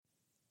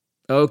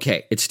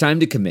Okay, it's time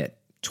to commit.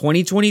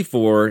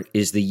 2024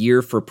 is the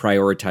year for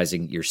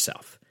prioritizing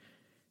yourself.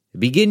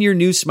 Begin your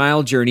new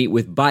smile journey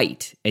with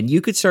Byte, and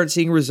you could start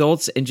seeing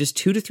results in just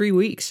 2 to 3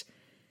 weeks.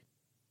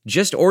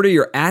 Just order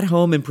your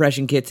at-home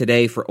impression kit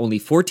today for only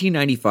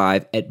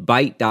 $14.95 at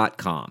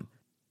Byte.com.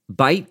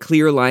 Byte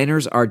clear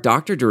liners are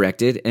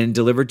doctor-directed and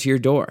delivered to your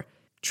door.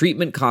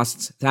 Treatment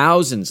costs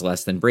thousands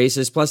less than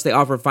braces, plus they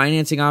offer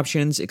financing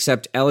options,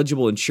 accept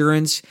eligible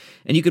insurance,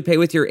 and you could pay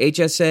with your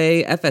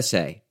HSA,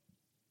 FSA.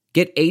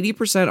 Get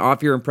 80%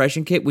 off your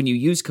impression kit when you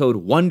use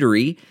code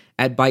WONDERY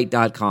at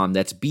Byte.com.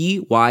 That's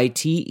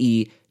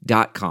BYTE.com.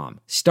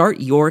 Start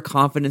your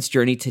confidence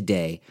journey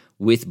today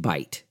with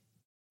Byte.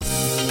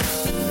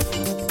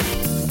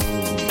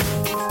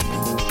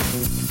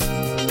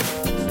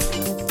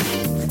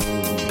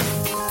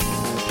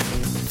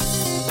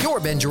 Your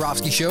Ben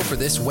Jarofsky Show for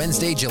this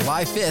Wednesday,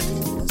 July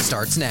 5th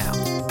starts now.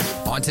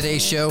 On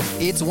today's show,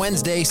 it's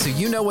Wednesday, so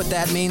you know what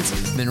that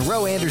means.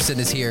 Monroe Anderson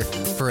is here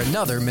for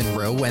another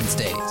Monroe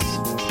Wednesdays.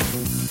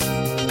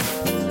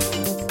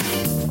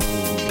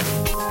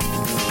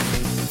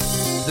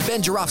 The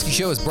Ben Jarofsky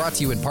Show is brought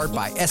to you in part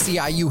by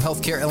SEIU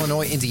Healthcare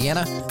Illinois,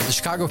 Indiana, the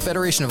Chicago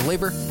Federation of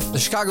Labor, the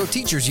Chicago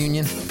Teachers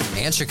Union,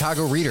 and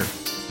Chicago Reader.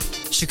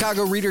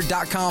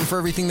 ChicagoReader.com for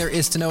everything there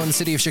is to know in the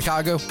city of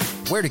Chicago,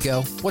 where to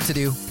go, what to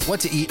do, what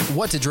to eat,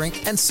 what to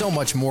drink, and so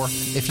much more.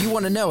 If you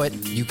want to know it,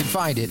 you can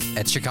find it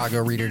at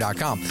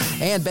ChicagoReader.com.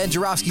 And Ben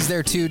Jarofsky's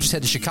there too. Just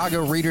head to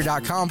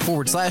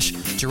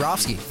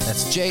ChicagoReader.com/Jarofsky.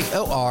 That's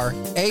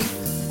JORA,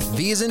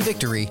 V as in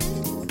victory,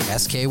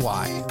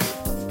 SKY.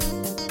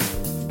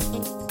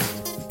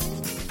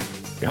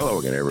 Hello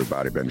again,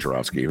 everybody. Ben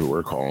Jarofsky, who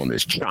we're calling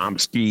this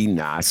Chomsky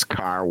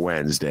Nascar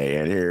Wednesday.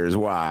 And here's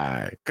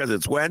why. Because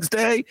it's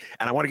Wednesday,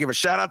 and I want to give a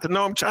shout out to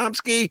Noam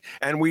Chomsky,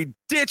 and we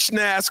ditched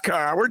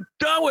NASCAR. We're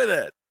done with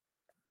it.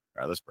 All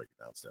right, let's break it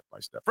down step by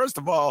step. First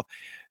of all,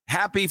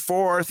 happy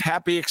 4th,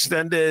 happy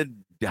extended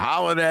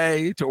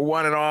holiday to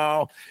one and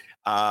all.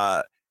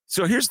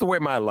 So here's the way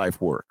my life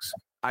works.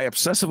 I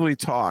obsessively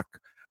talk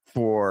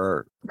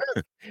for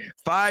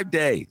 5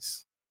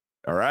 days.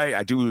 All right.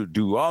 I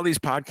do all these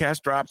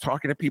podcast drops,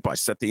 talking to people. I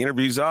set the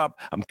interviews up.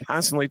 I'm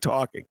constantly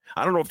talking.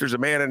 I don't know if there's a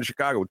man in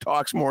Chicago who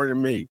talks more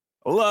than me.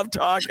 I love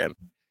talking.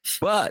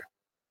 But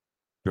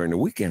during the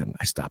weekend,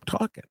 I stop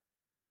talking.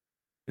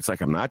 It's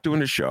like I'm not doing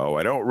the show.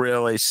 I don't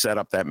really set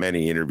up that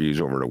many interviews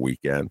over the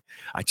weekend.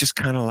 I just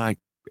kind of like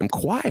am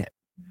quiet.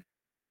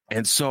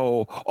 And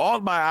so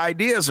all my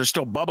ideas are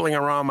still bubbling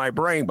around my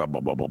brain.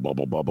 Bubble, bubble,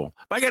 bubble, bubble.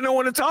 But I got no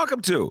one to talk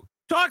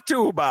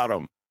to about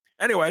them.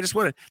 Anyway,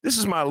 this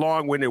is my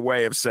long-winded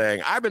way of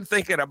saying I've been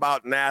thinking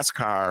about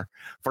NASCAR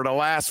for the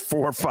last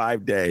 4 or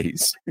 5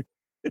 days.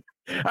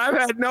 I've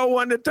had no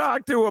one to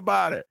talk to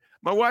about it.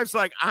 My wife's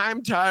like,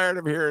 I'm tired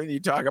of hearing you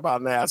talk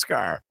about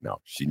NASCAR. No,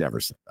 she never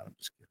said that. I'm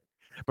just kidding.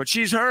 But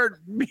she's heard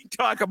me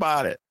talk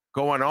about it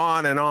going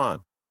on and on.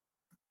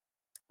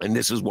 And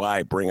this is why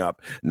I bring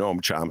up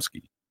Noam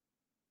Chomsky.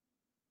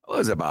 It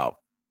was about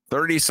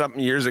 30-something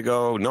years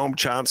ago, Noam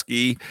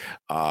Chomsky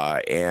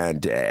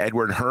and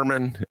Edward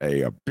Herman,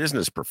 a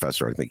business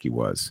professor, I think he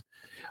was,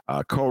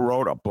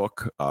 co-wrote a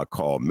book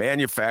called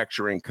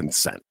Manufacturing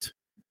Consent.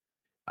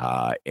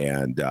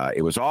 And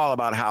it was all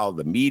about how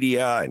the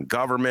media and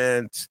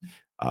government,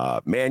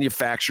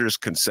 manufacturers'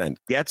 consent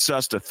gets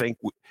us to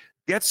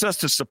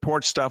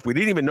support stuff we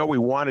didn't even know we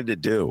wanted to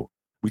do.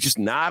 We just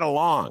nod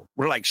along.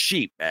 We're like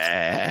sheep.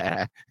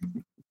 It's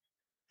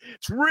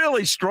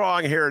really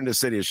strong here in the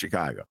city of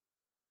Chicago.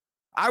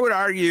 I would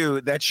argue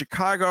that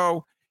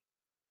Chicago,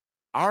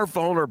 our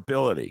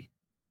vulnerability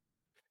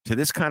to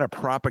this kind of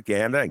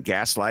propaganda and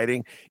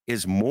gaslighting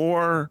is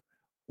more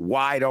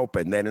wide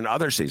open than in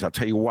other cities. I'll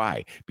tell you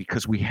why.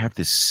 Because we have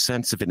this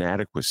sense of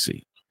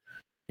inadequacy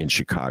in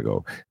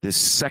Chicago, this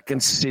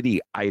second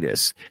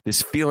city-itis,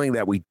 this feeling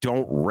that we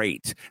don't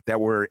rate,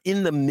 that we're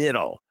in the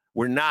middle.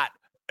 We're not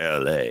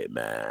LA,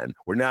 man.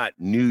 We're not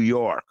New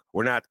York.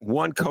 We're not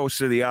one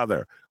coast or the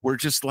other. We're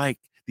just like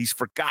these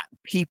forgotten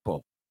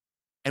people.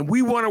 And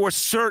we want to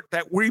assert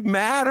that we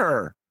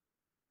matter.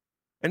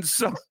 And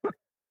so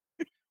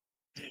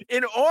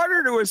in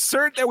order to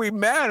assert that we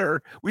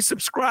matter, we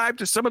subscribe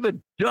to some of the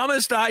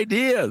dumbest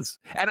ideas.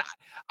 And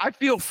I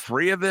feel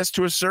free of this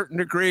to a certain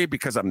degree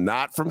because I'm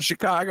not from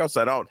Chicago,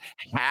 so I don't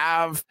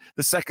have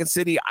the second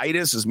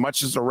city-itis as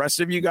much as the rest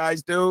of you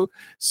guys do.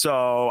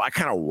 So I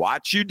kind of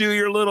watch you do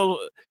your little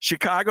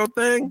Chicago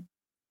thing.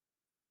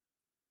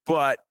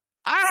 But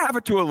I have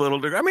it to a little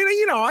degree. I mean,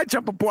 I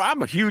jump aboard.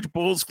 I'm a huge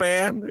Bulls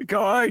fan.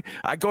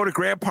 I go to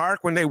Grant Park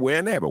when they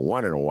win. They haven't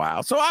won in a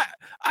while. So I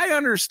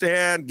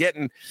understand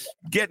getting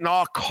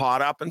all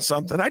caught up in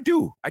something. I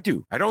do. I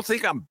don't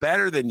think I'm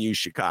better than you,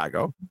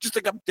 Chicago. I just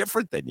think I'm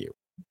different than you.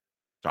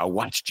 So I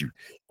watched you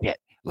get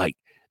like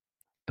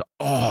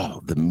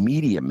the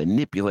media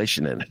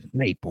manipulation and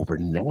hype over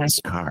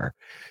NASCAR.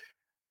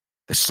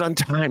 The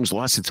Sun-Times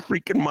lost its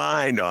freaking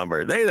mind on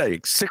her. They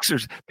like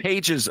 6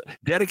 pages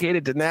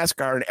dedicated to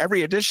NASCAR in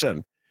every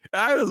edition.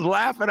 I was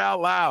laughing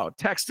out loud,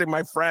 texting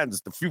my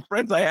friends, the few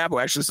friends I have who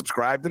actually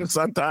subscribe to the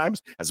Sun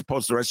Times, as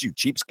opposed to the rest of you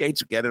cheapskates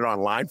who get it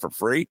online for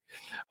free.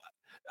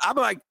 I'm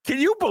like, can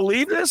you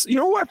believe this? You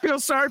know who I feel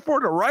sorry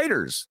for? The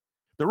writers.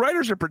 The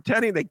writers are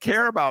pretending they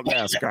care about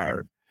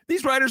NASCAR.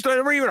 Ththese writers don't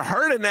ever even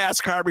heard of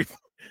NASCAR before.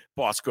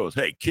 Boss goes,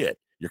 hey, kid,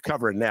 you're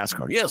covering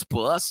NASCAR. Yes,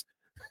 boss.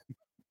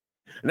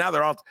 Now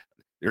they're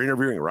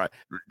interviewing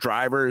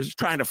drivers,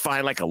 trying to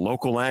find like a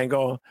local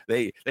angle.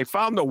 They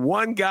found the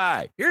one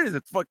guy. Here's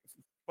the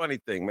funny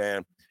thing,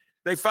 man.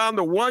 They found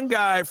the one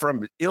guy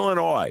from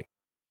Illinois.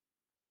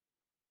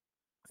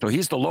 So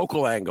he's the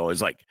local angle.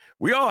 He's like,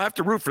 we all have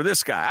to root for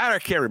this guy. I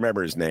can't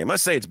remember his name.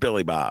 Let's say it's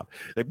Billy Bob.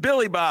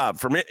 Billy Bob,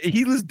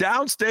 he was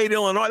downstate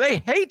Illinois. They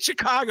hate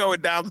Chicago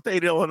in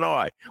downstate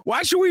Illinois.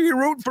 Why should we be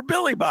rooting for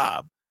Billy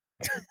Bob?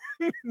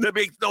 That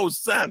makes no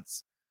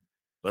sense.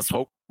 Let's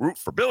root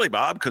for Billy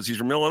Bob because he's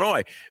from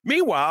Illinois.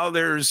 Meanwhile,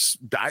 there's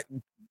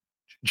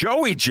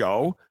Joey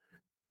Joe.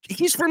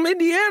 He's from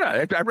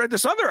Indiana. I read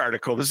this other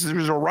article. This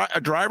is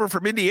a driver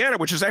from Indiana,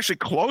 which is actually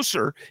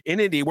closer in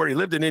Indy, where he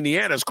lived in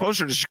Indiana, is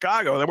closer to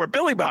Chicago than where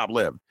Billy Bob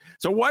lived.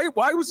 So why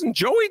wasn't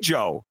Joey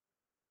Joe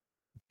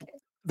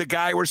the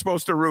guy we're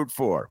supposed to root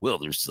for? Well,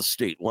 there's the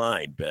state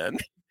line, Ben.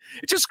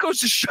 It just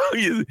goes to show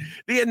you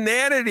the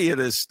inanity of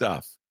this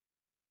stuff.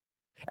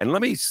 And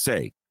let me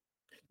say,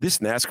 this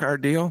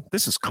NASCAR deal,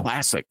 this is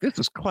classic. This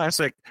is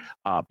classic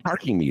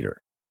parking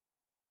meter.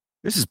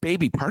 This is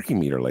baby parking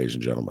meter, ladies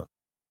and gentlemen.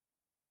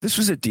 This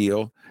was a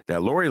deal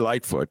that Lori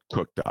Lightfoot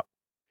cooked up.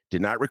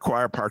 Did not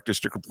require park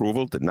district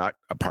approval, did not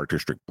a park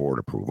district board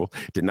approval,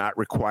 did not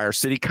require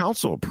city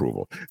council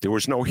approval. There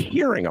was no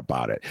hearing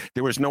about it.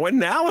 There was no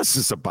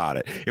analysis about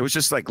it. It was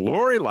just like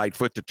Lori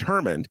Lightfoot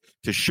determined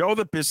to show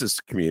the business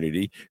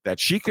community that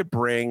she could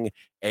bring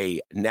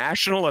a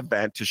national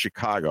event to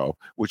Chicago,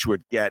 which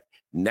would get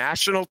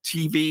national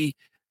TV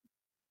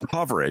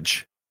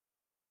coverage,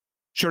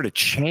 sure to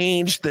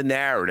change the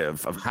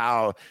narrative of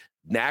how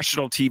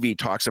national TV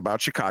talks about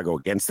Chicago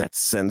against that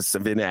sense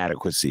of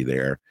inadequacy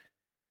there,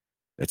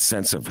 that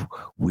sense of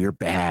we're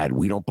bad,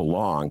 we don't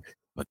belong.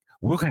 But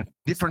we'll have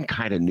different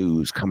kind of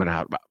news coming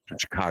out about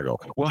Chicago.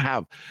 We'll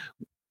have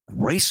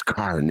race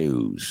car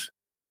news.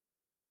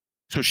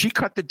 So she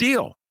cut the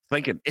deal,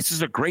 thinking this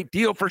is a great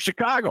deal for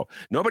Chicago.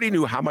 Nobody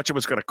knew how much it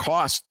was going to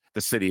cost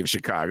the city of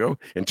Chicago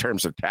in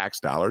terms of tax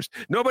dollars.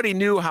 Nobody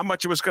knew how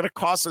much it was going to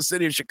cost the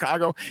city of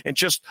Chicago in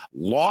just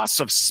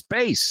loss of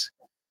space.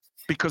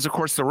 Because, of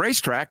course, the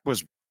racetrack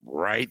was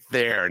right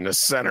there in the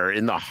center,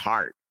 in the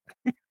heart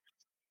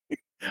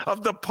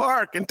of the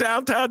park in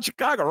downtown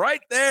Chicago,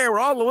 right there where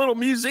all the little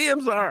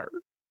museums are.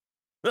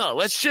 No,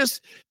 let's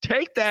just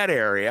take that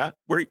area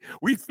where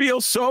we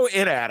feel so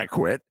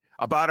inadequate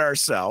about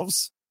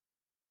ourselves.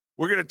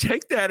 We're going to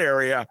take that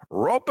area,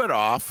 rope it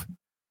off,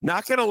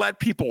 not going to let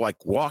people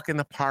like walk in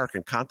the park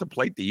and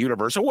contemplate the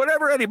universe or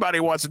whatever anybody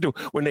wants to do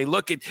when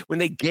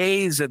they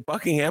gaze at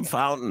Buckingham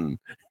Fountain.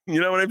 You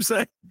know what I'm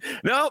saying?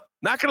 No,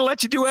 not going to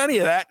let you do any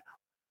of that.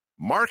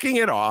 Marking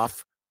it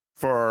off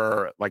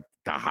for like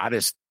the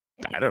hottest,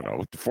 I don't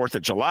know, the 4th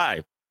of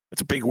July.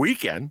 It's a big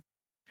weekend.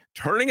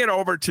 Turning it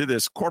over to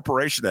this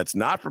corporation that's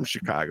not from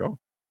Chicago.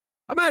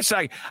 I'm not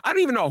saying, I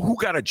don't even know who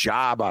got a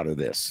job out of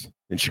this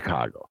in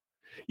Chicago.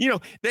 You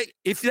know,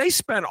 if they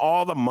spent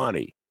all the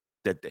money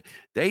that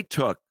they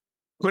took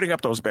putting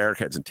up those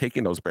barricades and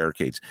taking those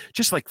barricades,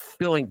 just like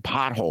filling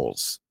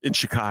potholes in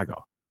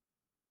Chicago,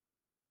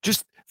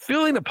 just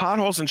filling the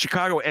potholes in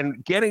Chicago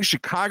and getting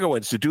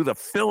Chicagoans to do the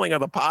filling of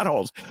the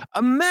potholes.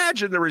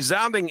 Imagine the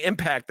resounding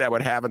impact that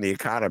would have on the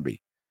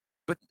economy.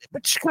 But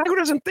Chicago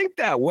doesn't think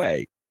that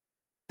way.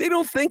 They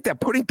don't think that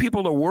putting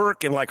people to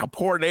work in like a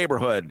poor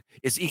neighborhood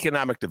is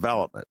economic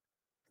development.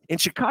 In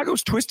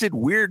Chicago's twisted,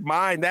 weird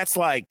mind, that's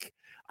like,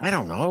 I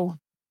don't know,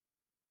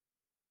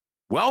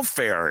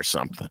 welfare or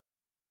something.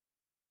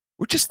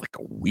 We're just like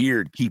a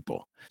weird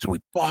people. So we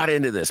bought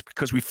into this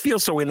because we feel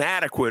so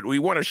inadequate. We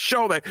want to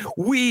show that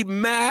we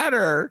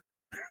matter.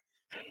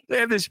 They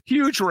have this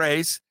huge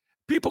race.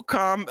 People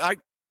come.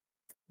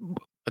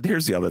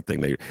 Here's the other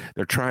thing.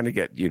 They're trying to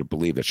get you to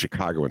believe that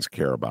Chicagoans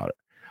care about it.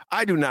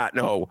 I do not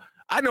know.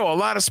 I know a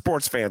lot of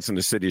sports fans in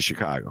the city of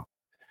Chicago.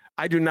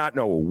 I do not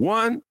know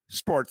one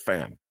sports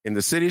fan in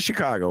the city of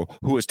Chicago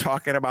who is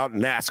talking about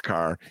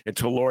NASCAR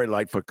until Lori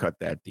Lightfoot cut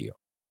that deal.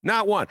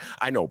 Not one.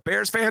 I know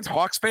Bears fans,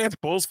 Hawks fans,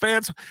 Bulls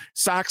fans,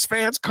 Sox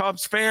fans,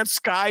 Cubs fans,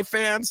 Sky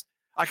fans.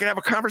 I can have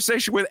a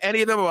conversation with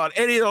any of them about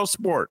any of those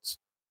sports.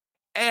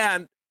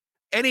 And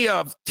any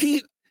of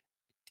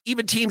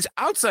even teams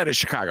outside of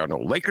Chicago. I know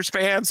Lakers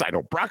fans. I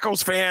know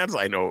Broncos fans.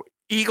 I know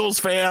Eagles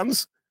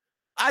fans.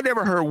 I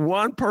never heard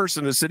one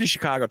person in the city of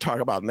Chicago talk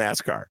about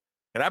NASCAR.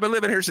 And I've been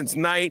living here since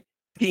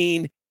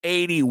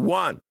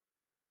 1981.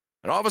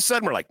 And all of a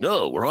sudden, we're like,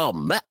 no, we're all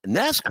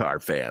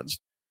NASCAR fans.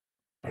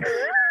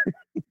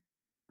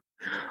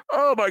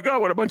 Oh, my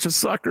God, what a bunch of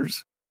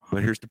suckers.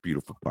 But here's the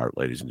beautiful part,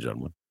 ladies and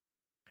gentlemen.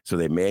 So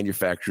they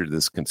manufactured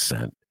this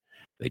consent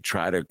They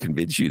try to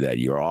convince you that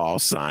you're all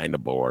signed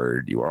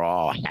aboard. You are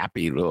all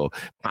happy little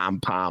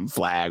pom-pom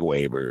flag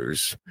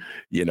wavers.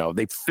 You know,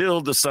 they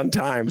filled the Sun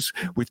Times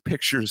with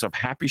pictures of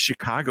happy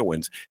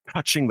Chicagoans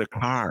touching the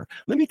car.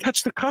 Let me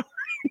touch the car.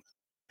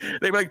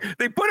 They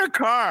put a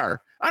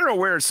car, I don't know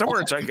where,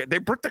 somewhere it's like they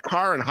put the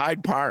car in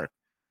Hyde Park.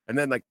 And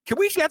then like, can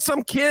we get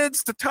some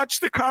kids to touch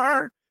the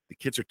car? The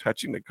kids are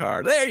touching the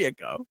car. There you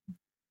go.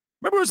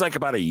 Remember, it was like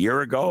about a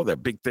year ago,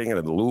 that big thing in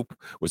the Loop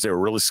was they were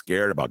really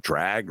scared about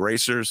drag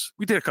racers.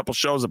 We did a couple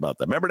shows about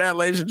that. Remember that,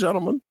 ladies and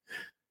gentlemen?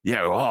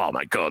 Yeah. Oh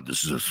my God,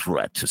 this is a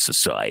threat to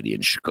society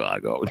in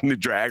Chicago. The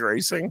drag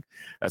racing.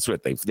 That's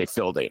what they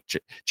filled it.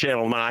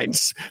 Channel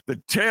 9's,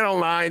 the Channel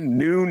 9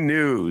 new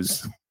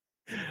news.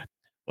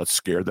 Let's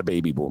scare the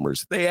baby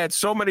boomers. They had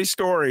so many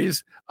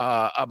stories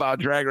about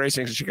drag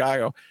racing in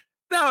Chicago.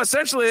 Now,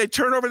 essentially, they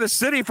turn over the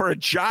city for a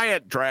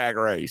giant drag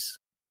race.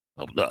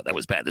 Oh, no, that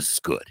was bad. This is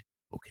good.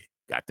 Okay.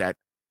 Got that?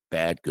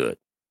 Bad, good.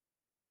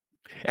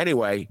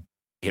 Anyway,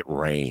 it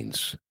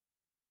rains.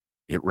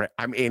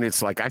 I mean,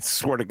 it's like, I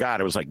swear to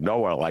God, it was like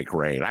Noah like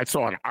rain. I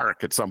saw an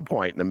ark at some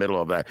point in the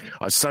middle of a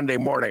Sunday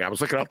morning. I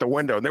was looking out the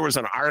window, and there was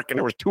an ark, and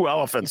there was 2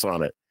 elephants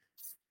on it.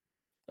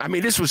 I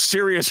mean, this was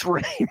serious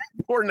rain.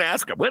 Poor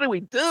Nascar. What do we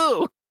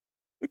do?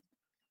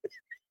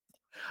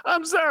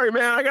 I'm sorry,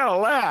 man. I got to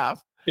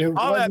laugh. It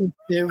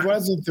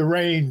wasn't the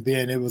rain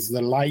then. It was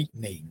the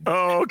lightning.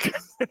 Oh, okay.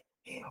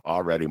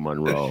 Already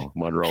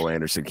Monroe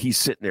Anderson. He's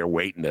sitting there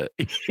waiting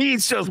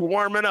he's just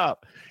warming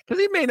up because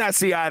he may not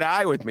see eye to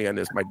eye with me on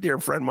this. My dear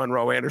friend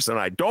Monroe Anderson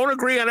and I don't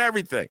agree on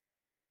everything.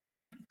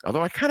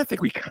 Although I kind of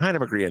think we kind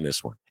of agree on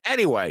this one.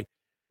 Anyway,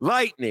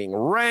 lightning,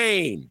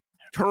 rain,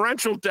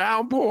 torrential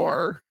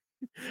downpour.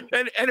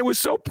 And it was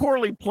so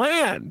poorly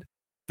planned,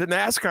 the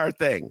NASCAR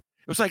thing.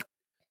 It was like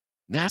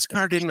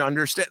NASCAR didn't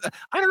understand.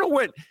 I don't know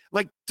what,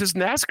 like, does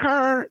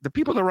NASCAR, the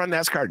people that run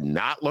NASCAR,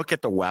 not look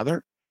at the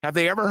weather? Have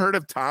they ever heard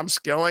of Tom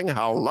Skilling?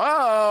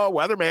 Hello,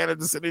 weatherman in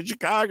the city of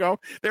Chicago.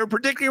 They were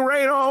predicting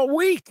rain all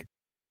week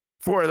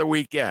for the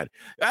weekend.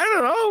 I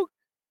don't know.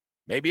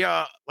 Maybe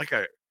like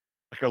a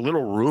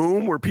little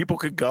room where people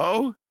could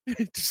go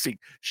to seek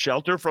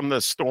shelter from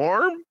the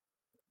storm.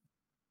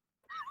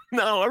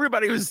 No,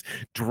 everybody was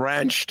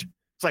drenched.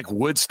 It's like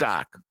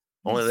Woodstock,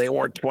 only they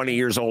weren't 20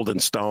 years old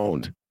and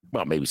stoned.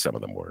 Well, maybe some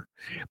of them were.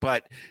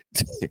 But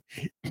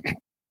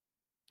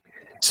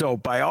so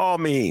by all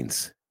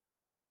means,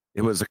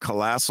 it was a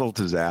colossal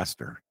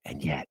disaster.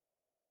 And yet,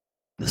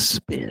 the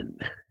spin,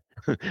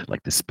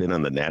 like the spin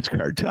on the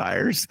NASCAR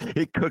tires,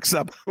 it cooks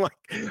up like,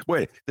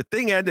 wait, the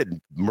thing ended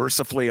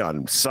mercifully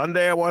on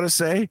Sunday, I want to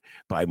say.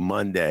 By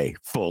Monday,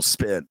 full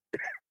spin.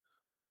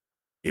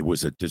 It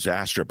was a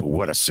disaster, but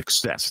what a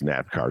success,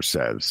 NASCAR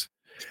says.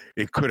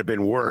 It could have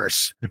been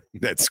worse.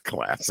 That's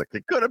classic.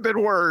 It could have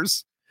been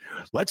worse.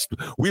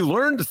 We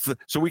learned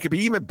so we could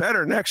be even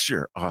better next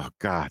year. Oh,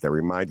 God, that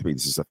reminds me,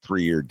 this is a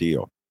 3-year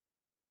deal.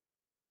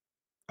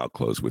 I'll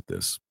close with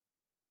this.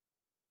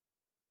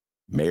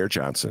 Mayor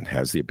Johnson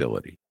has the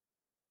ability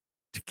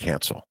to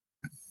cancel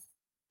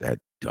that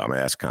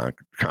dumbass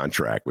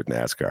contract with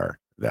NASCAR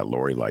that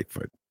Lori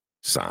Lightfoot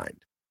signed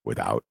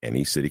without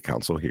any city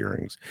council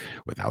hearings,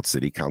 without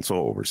city council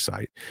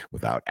oversight,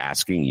 without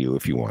asking you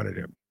if you wanted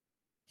him.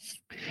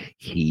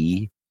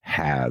 He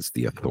has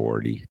the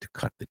authority to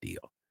cut the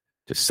deal,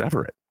 to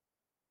sever it.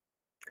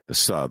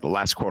 The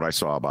last quote I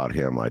saw about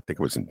him, I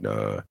think it was in,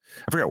 I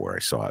forgot where I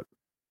saw it.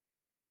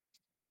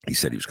 He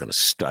said he was going to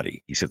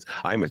study. He says,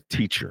 I'm a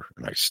teacher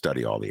and I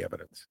study all the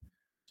evidence.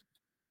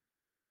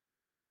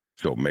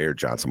 So Mayor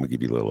Johnson, I'm going to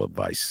give you a little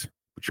advice,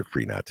 which you're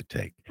free not to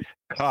take.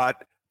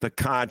 Cut the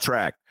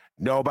contract.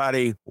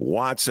 Nobody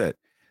wants it.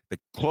 The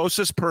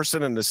closest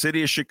person in the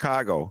city of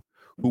Chicago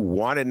who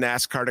wanted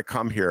NASCAR to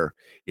come here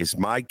is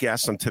my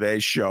guest on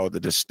today's show, the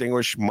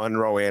distinguished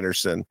Monroe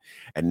Anderson.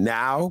 And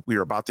now we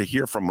are about to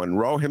hear from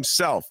Monroe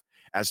himself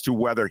as to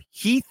whether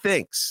he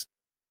thinks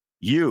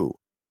you,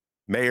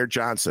 Mayor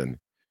Johnson,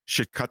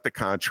 should cut the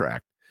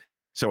contract.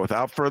 So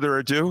without further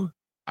ado,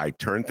 I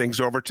turn things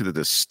over to the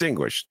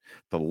distinguished,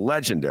 the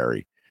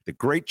legendary, the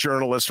great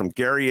journalist from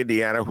Gary,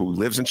 Indiana, who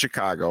lives in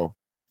Chicago,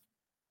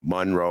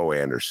 Monroe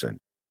Anderson.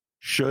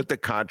 Should the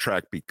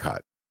contract be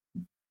cut?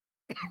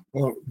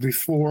 Well,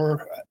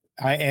 before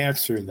I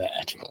answer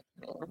that,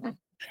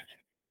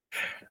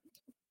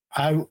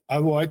 I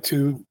want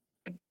to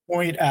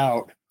point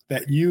out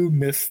that you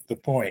missed the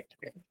point.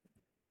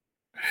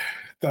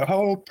 The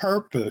whole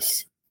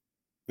purpose,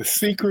 the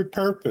secret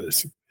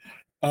purpose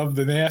of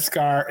the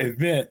NASCAR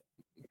event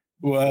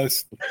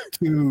was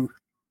to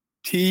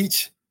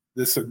teach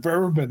the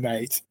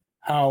suburbanites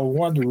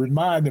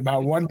remind them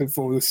how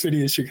wonderful the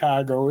city of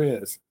Chicago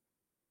is.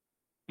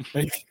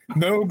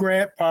 No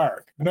Grant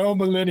Park, no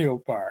Millennial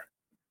Park,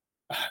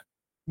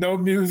 no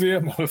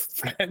museum,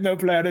 no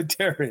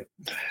planetarium.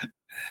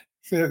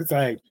 So it's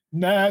like,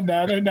 nah,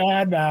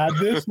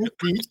 this will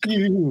teach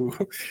you.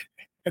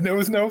 And there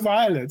was no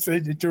violence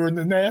during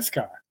the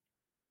NASCAR.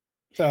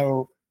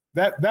 So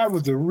that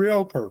was the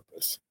real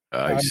purpose.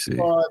 I see.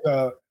 For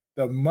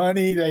the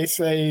money they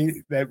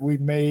say that we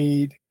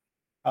made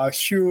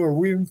Sure,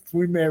 we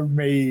may have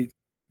made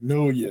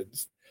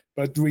millions,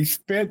 but we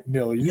spent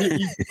millions.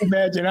 You can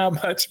imagine how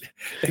much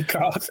it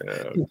costs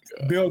to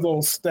build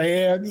those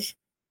stands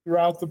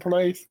throughout the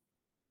place.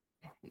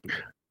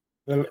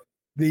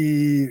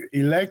 The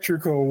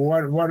electrical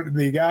one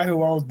the guy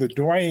who owns the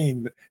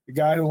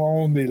guy who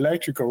owned the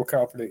electrical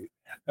company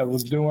that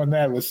was doing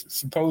that was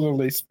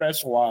supposedly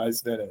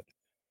specialized in it.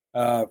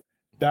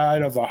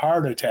 Died of a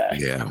heart attack.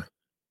 Yeah.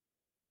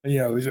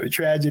 It was a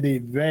tragedy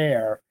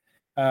there.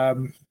 I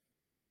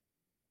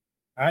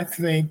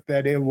think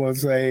that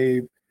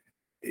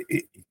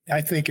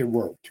I think it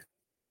worked.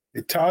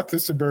 It taught the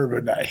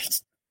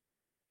suburbanites,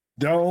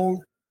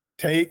 don't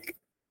take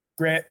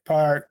Grant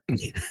Park,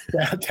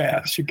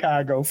 downtown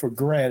Chicago for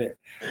granted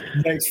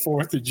next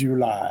 4th of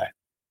July.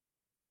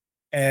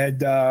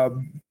 And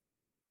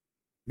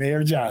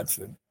Mayor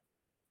Johnson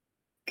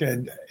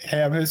can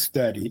have his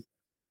study.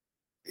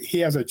 He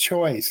has a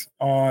choice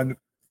on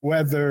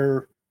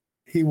whether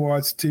he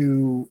wants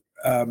to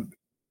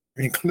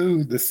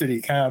include the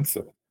city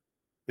council.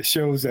 It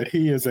shows that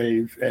he is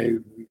a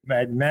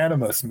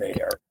magnanimous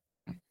mayor,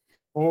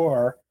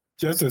 or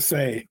just to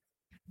say,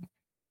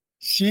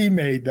 she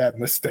made that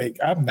mistake,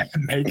 I'm not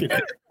making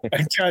it,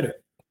 and cut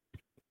it.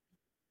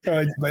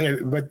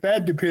 But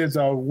that depends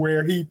on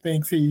where he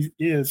thinks he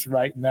is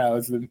right now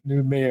as the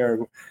new mayor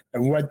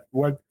and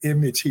what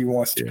image he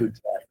wants to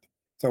project.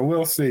 So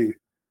we'll see.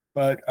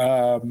 But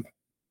and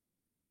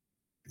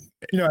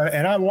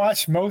I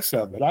watched most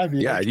of it.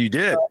 You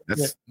did.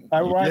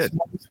 I watched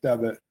most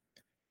of it,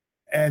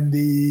 and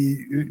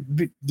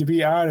to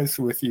be honest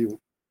with you,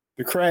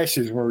 the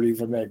crashes weren't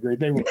even that great.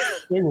 They were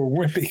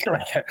wimpy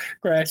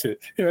crashes.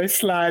 They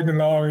sliding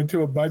along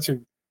into a bunch of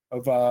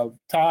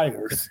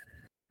tires,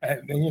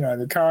 and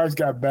the cars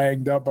got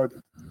banged up, but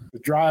the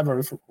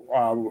drivers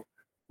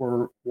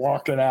were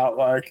walking out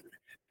like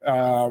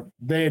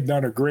they had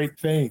done a great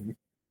thing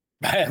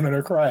by having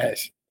a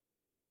crash.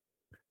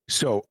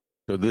 So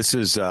this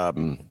is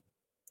I'm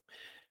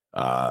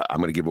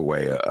going to give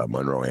away a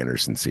Monroe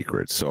Anderson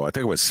secret. So I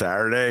think it was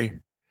Saturday.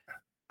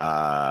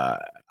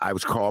 I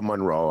was called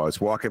Monroe. I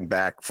was walking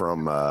back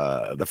from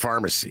the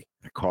pharmacy.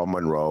 I called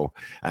Monroe,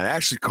 and I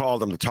actually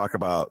called him to talk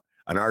about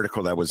an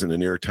article that was in the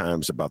New York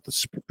Times about the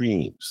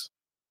Supremes.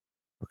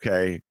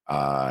 Okay.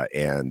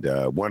 And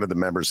one of the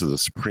members of the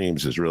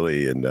Supremes is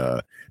really in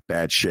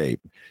bad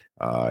shape.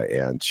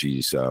 And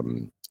she's,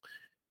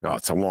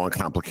 it's a long,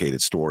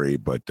 complicated story,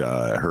 but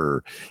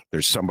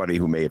there's somebody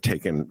who may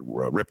have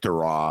ripped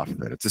her off,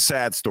 and it's a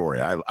sad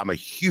story. I'm a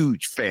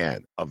huge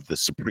fan of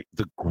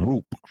the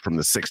group from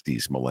the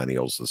 60s,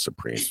 millennials, the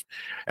Supremes.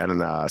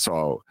 And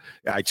so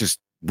I just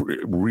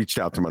reached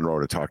out to Monroe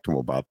to talk to him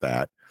about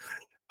that.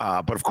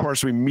 But of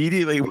course, we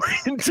immediately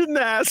went to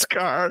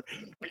NASCAR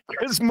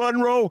because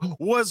Monroe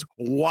was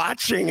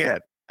watching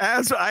it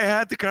as I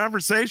had the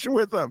conversation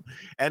with him.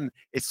 And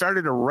it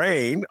started to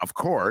rain, of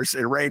course.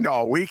 It rained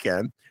all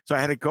weekend. So I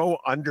had to go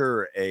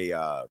under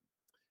the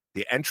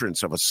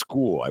entrance of a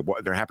school.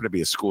 There happened to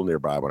be a school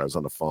nearby when I was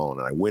on the phone.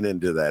 And I went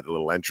into that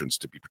little entrance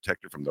to be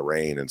protected from the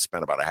rain and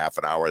spent about a half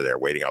an hour there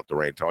waiting out the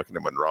rain, talking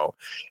to Monroe.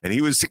 And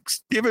he was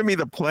giving me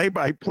the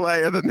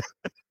play-by-play of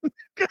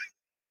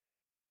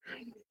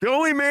the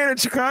only man in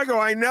Chicago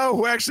I know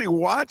who actually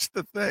watched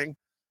the thing.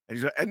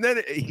 And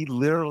then he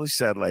literally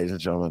said, ladies and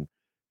gentlemen,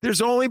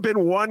 there's only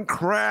been one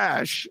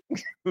crash,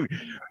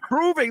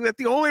 proving that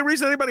the only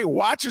reason anybody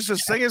watches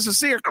this thing is to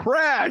see a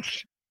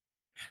crash.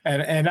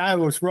 And I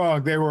was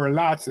wrong. There are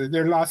lots of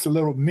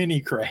little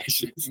mini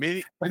crashes.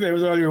 But there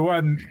was only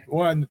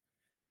one,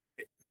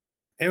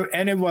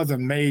 and it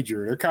wasn't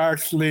major. The car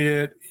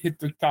slid, hit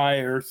the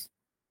tires,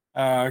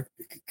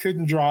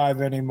 couldn't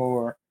drive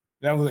anymore.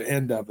 That was the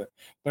end of it.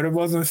 But it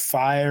wasn't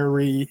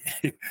fiery.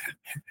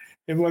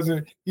 It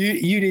wasn't.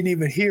 You didn't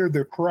even hear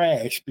the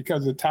crash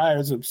because the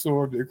tires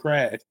absorbed the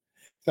crash.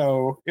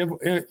 So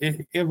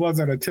it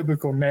wasn't a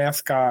typical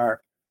NASCAR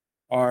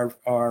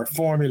or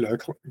Formula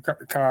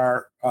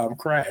car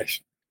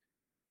crash.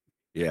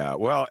 Yeah.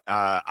 Well,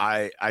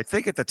 I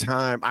think at the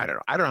time I don't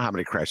know how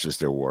many crashes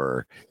there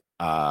were.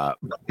 So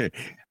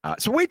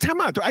wait, time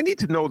out. I need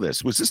to know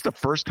this. Was this the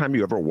first time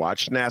you ever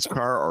watched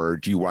NASCAR, or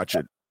do you watch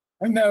it?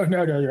 No.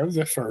 It was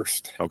the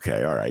first.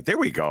 Okay, all right. There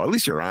we go. At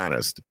least you're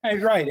honest. Hey,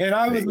 right. And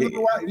I was,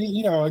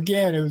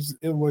 again,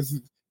 it was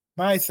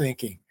my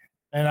thinking,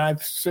 and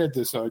I've said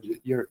this on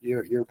your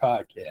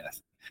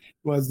podcast,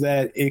 was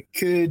that it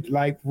could,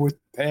 like with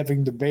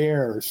having the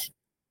Bears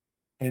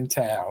in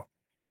town,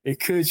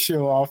 it could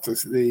show off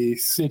the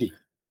city,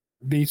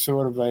 be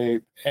sort of a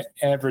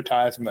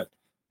advertisement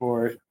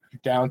for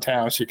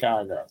downtown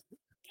Chicago.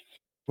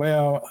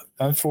 Well,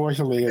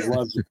 unfortunately, it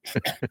wasn't.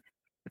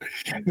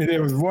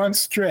 There was one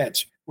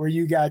stretch where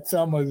you got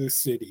some of the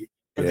city,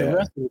 but the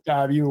rest of the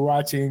time you were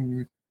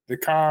watching the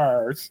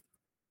cars,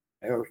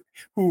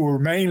 who were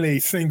mainly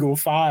single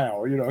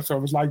file, so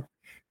it was like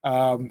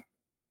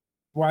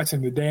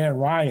watching the Dan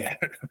Ryan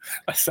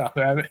or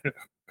something. I mean,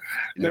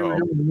 they were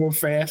going a little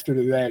faster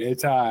than that at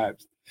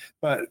times,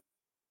 but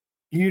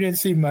you didn't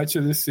see much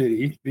of the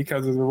city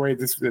because of the way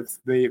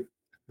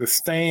the the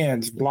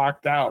stands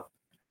blocked out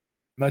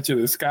much of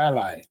the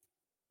skyline.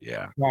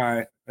 Yeah.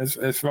 Right,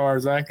 as far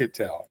as I could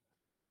tell.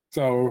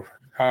 So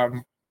I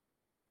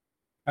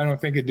don't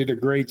think it did a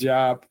great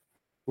job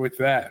with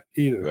that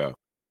either. Yeah.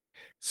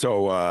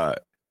 So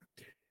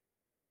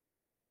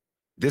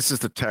this is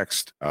the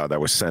text that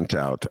was sent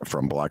out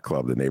from Block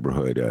Club, the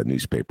neighborhood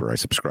newspaper I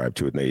subscribe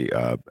to. And they,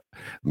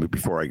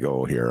 before I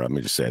go here, let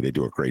me just say they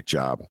do a great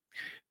job.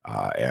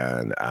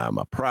 And I'm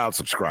a proud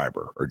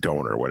subscriber or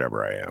donor,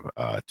 whatever I am,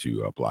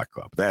 to Block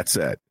Club. That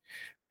said,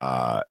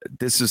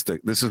 this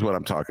is what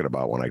I'm talking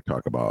about when I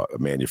talk about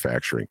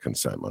manufacturing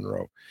consent,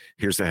 Monroe.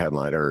 Here's the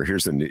headline, or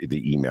here's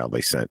the email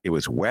they sent. It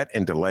was wet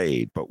and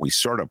delayed, but we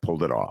sort of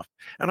pulled it off.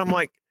 And I'm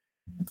like,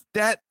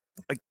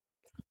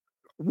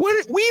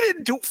 what we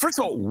didn't do. First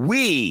of all,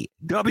 we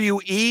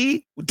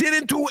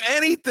didn't do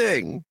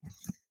anything.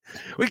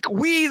 Like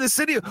the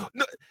city.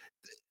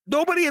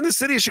 Nobody in the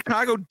city of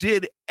Chicago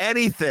did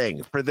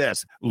anything for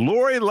this.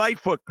 Lori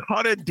Lightfoot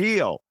cut a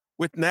deal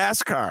with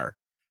NASCAR.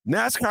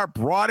 NASCAR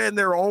brought in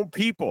their own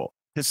people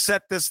to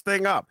set this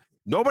thing up.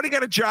 Nobody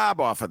got a job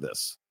off of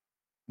this.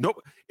 No,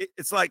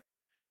 it's like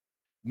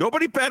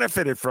nobody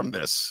benefited from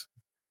this.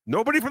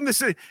 Nobody from the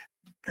city.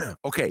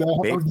 Okay.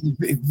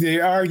 The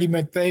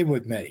argument they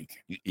would make.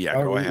 Yeah,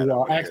 go ahead.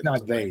 Well,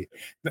 not they.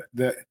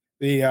 The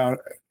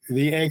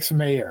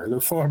ex-mayor,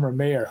 the former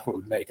mayor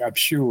would make, I'm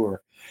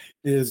sure,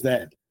 is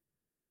that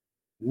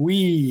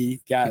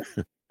we got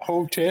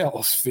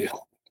hotels filled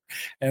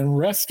and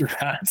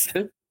restaurants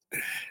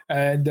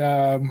and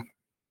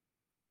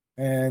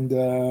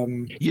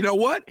you know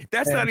what?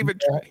 That's not even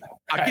true.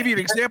 I'll give you an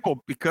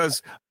example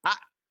because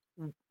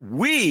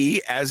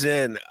we, as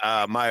in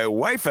my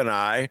wife and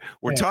I,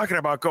 were talking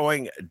about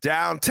going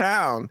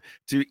downtown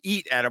to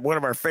eat at one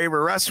of our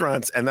favorite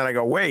restaurants. And then I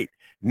go, wait,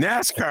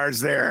 NASCAR's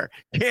there.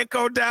 Can't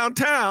go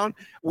downtown.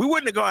 We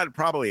wouldn't have gone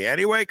probably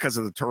anyway because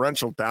of the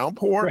torrential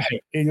downpour.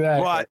 Right,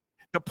 exactly. But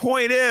the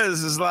point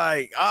is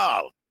like,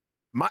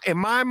 in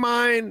my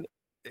mind,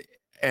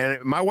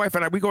 and my wife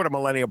and I, we go to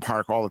Millennium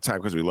Park all the time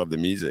because we love the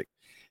music.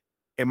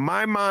 In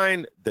my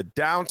mind, the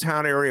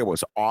downtown area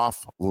was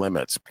off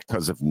limits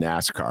because of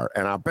NASCAR.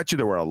 And I'll bet you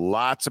there were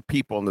lots of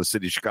people in the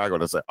city of Chicago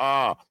that say,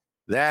 oh,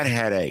 that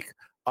headache.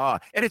 And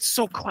it's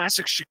so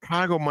classic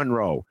Chicago,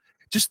 Monroe.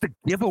 Just the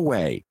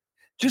giveaway.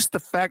 Just the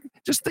fact,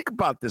 just think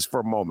about this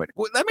for a moment.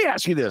 Let me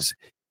ask you this.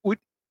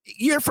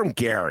 You're from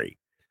Gary.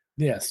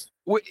 Yes.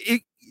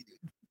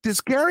 Does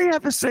Gary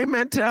have the same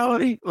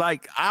mentality?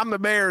 Like, I'm the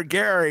mayor of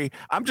Gary.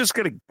 I'm just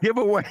going to give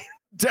away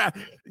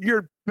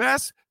your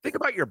best. Think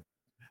about your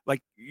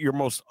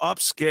most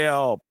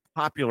upscale,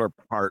 popular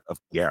part of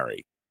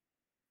Gary.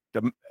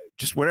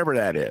 Just whatever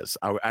that is.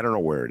 I don't know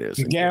where it is.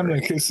 The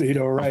gambling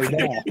casino right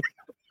now.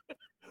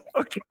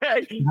 Okay.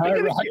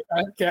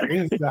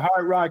 It's the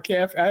Hard Rock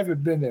Cafe. I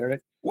haven't been there.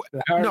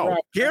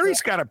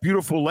 Gary's got a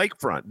beautiful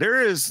lakefront.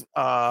 There is.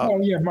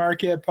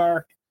 Marquette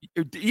Park.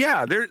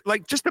 Yeah, they're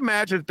like, just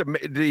imagine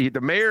the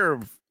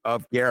mayor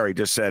of Gary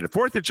just said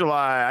 4th of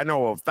July. I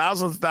know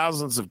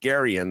thousands of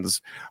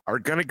Garyans are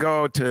going to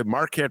go to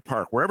Marquette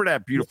Park, wherever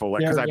that beautiful,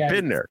 because I've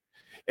been there.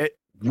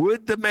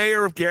 Would the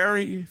mayor of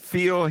Gary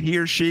feel he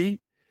or she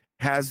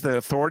has the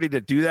authority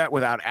to do that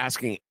without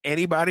asking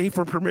anybody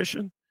for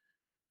permission?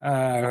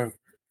 It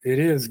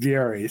is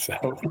Gary,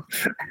 so.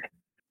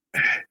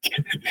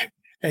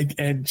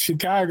 And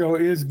Chicago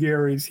is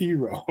Gary's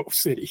hero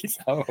city.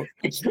 So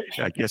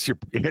I guess your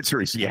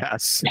answer is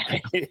yes.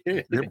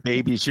 Your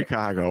baby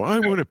Chicago.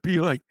 I want to be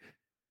like,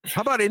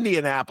 how about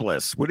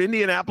Indianapolis? Would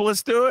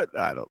Indianapolis do it?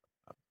 I don't know.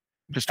 I'm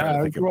just trying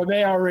to think. Well,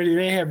 they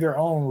have their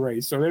own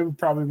race, so they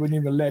probably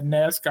wouldn't even let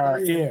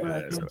NASCAR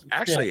in.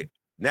 Actually,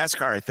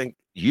 NASCAR, I think,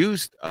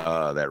 used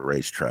that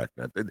racetrack.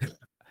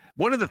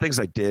 One of the things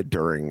I did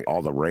during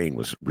all the rain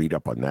was read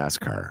up on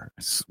NASCAR,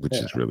 which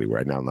is really where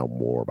I now know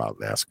more about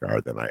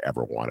NASCAR than I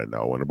ever want to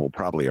know, and we'll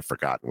probably have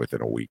forgotten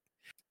within a week.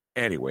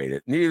 Anyway,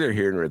 neither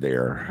here nor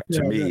there.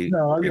 To me,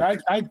 no,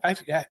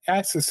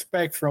 I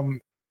suspect from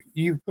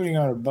you putting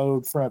on a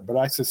bold front, but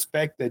I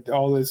suspect that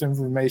all this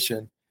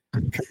information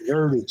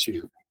converted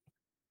you,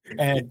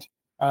 and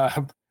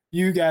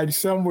you got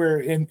somewhere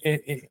in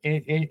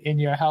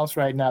your house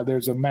right now.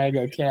 There's a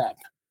MAGA cap.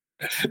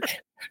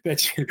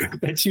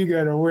 that you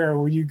got to wear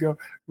when you go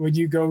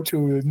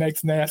to the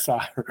next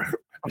NASCAR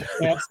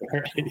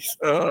race.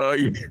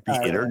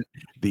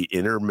 The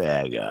inner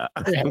MAGA.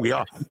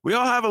 Yeah. We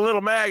all have a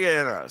little MAGA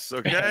in us.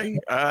 Okay,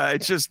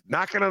 it's just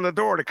knocking on the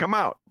door to come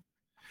out.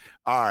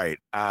 All right,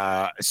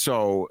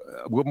 so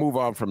we'll move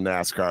on from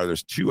NASCAR.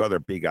 There's two other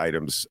big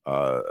items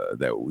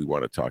that we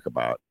want to talk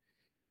about.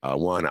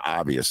 One,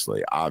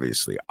 obviously,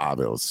 is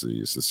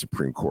the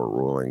Supreme Court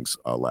rulings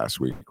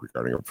last week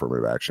regarding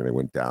affirmative action. It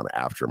went down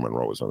after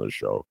Monroe was on the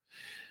show.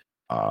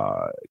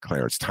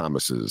 Clarence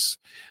Thomas's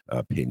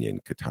opinion,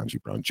 Ketanji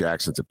Brown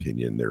Jackson's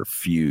opinion, their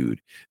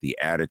feud, the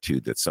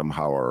attitude that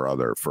somehow or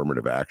other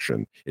affirmative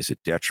action is a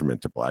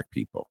detriment to Black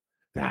people.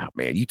 Now,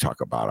 man, you talk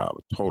about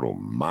a total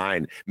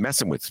mind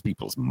messing with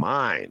people's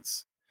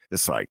minds.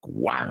 It's like,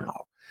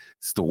 wow.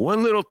 It's the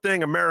one little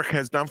thing America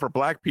has done for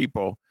black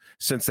people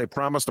since they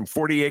promised them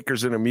 40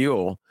 acres and a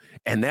mule.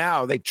 And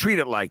now they treat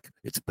it like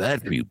it's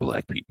bad for you,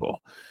 black people.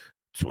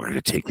 So we're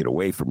going to take it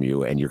away from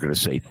you, and you're going to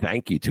say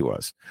thank you to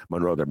us.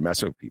 Monroe, they're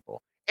messing with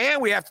people.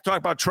 And we have to talk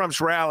about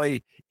Trump's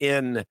rally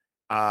in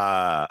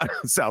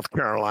South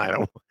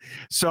Carolina.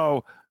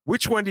 So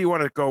which one do you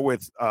want to go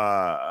with?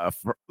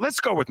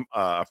 Let's go with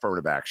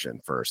affirmative action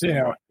first.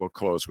 Yeah. We'll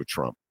close with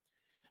Trump.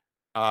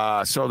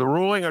 So the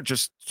ruling,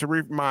 just to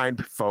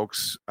remind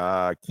folks,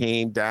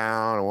 came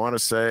down, I want to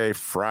say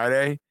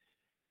Friday,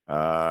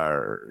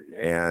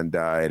 and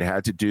it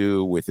had to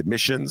do with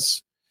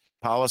admissions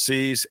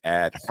policies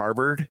at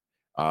Harvard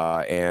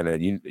and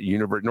at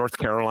North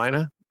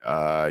Carolina,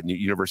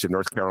 University of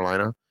North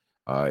Carolina,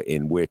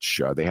 in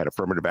which they had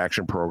affirmative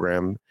action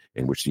program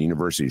in which the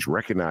universities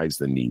recognized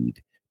the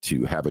need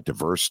to have a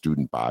diverse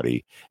student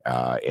body.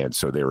 And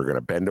so they were going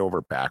to bend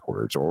over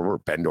backwards or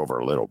bend over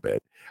a little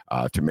bit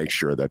to make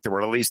sure that there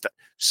were at least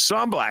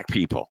some black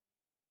people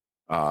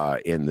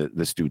in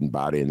the student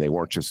body, and they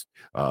weren't just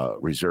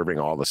reserving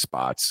all the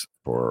spots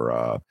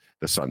for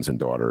the sons and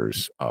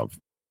daughters of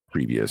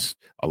previous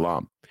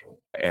alum.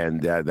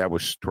 And that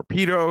was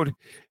torpedoed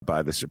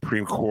by the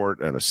Supreme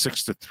Court in a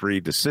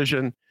 6-3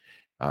 decision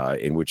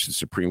in which the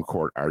Supreme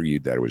Court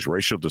argued that it was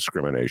racial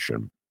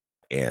discrimination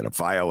and a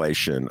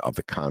violation of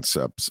the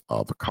concepts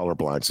of a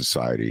colorblind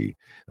society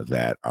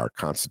that our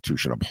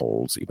Constitution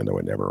upholds, even though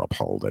it never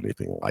upheld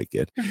anything like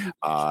it.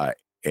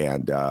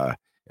 And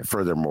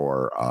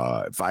furthermore,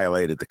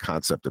 violated the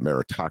concept of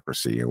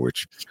meritocracy, in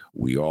which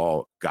we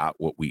all got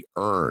what we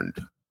earned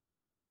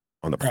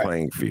on the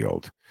playing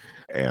field,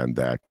 and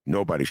that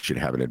nobody should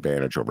have an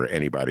advantage over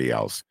anybody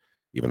else,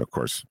 even, of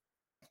course,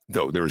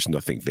 though there is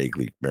nothing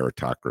vaguely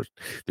meritocracy.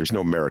 There's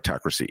no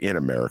meritocracy in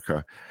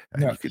America.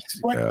 No.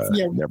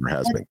 Never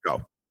has been.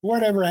 Go.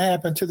 Whatever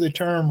happened to the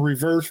term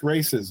reverse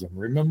racism?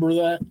 Remember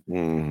that?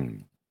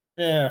 Mm.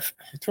 Yeah,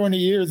 20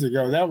 years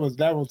ago, that was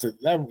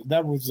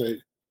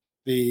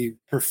the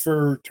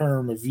preferred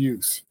term of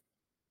use.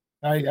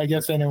 I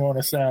guess I didn't want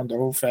to sound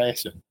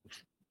old-fashioned,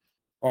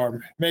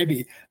 or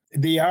maybe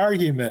the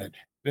argument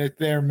that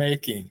they're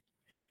making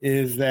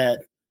is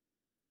that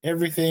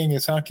everything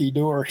is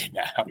hunky-dory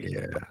now.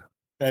 Yeah.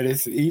 That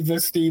it's even,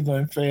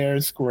 Steven, fair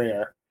and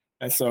square.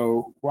 And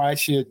so why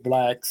should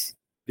blacks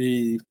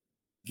be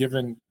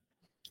given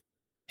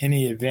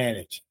any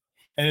advantage?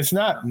 And it's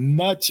not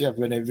much of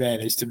an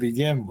advantage to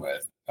begin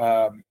with.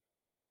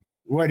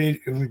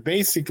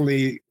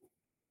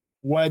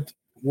 What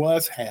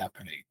was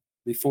happening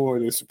before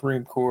the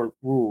Supreme Court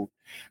ruled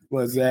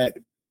was that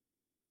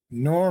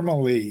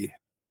normally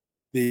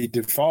the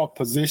default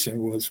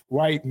position was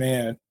white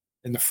man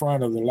in the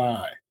front of the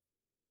line.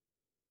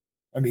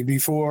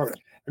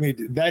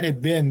 That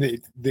had been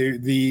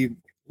the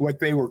what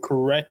they were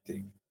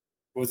correcting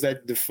was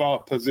that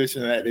default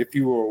position that if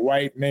you were a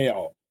white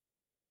male,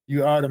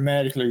 you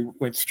automatically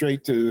went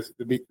straight to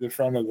the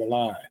front of the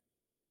line.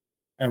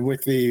 And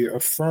with the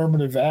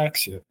affirmative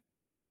action,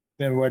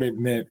 then what it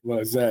meant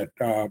was that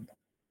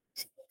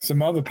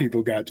some other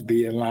people got to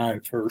be in line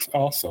first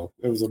also.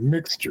 There was a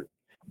mixture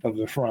of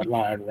the front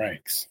line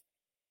ranks.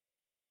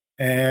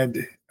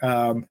 And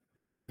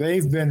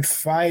they've been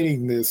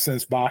fighting this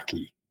since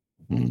Bakke.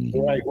 Mm-hmm.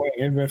 Right wing,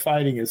 they've been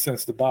fighting it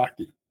since the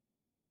Bakke.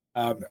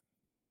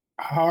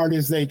 Hard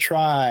as they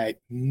tried,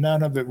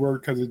 none of it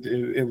worked because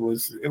it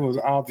was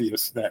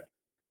obvious that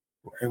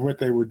what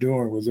they were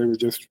doing was they were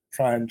just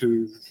trying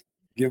to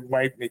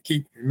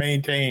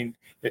maintain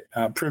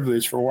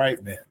privilege for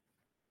white men.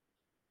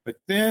 But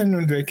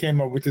then they came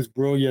up with this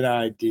brilliant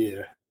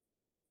idea.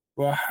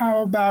 Well,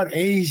 how about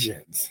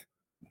Asians?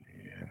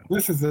 Yeah.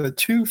 This is a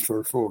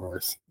twofer for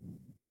us.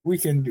 We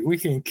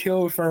can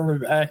kill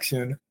affirmative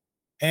action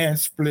and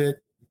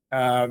split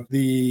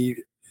the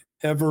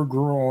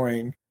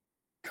ever-growing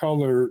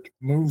colored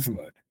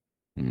movement,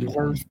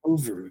 diverse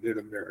movement in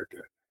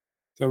America.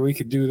 So we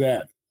could do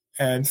that.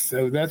 And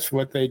so that's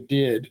what they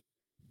did,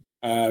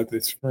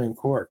 the Supreme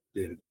Court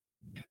did.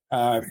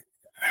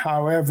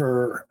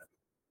 However,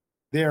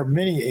 there are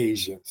many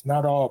Asians,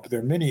 not all, but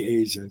there are many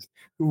Asians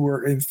who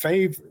were in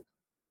favor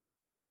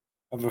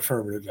of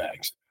affirmative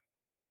action.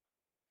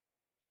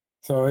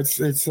 So it's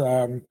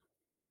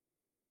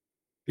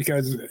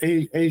because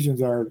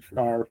Asians are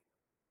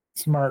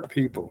smart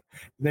people.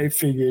 They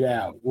figured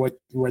out what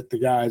the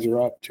guys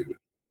are up to.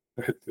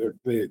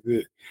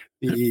 The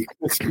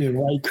Christian,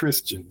 white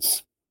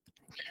Christians.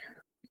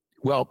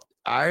 Well,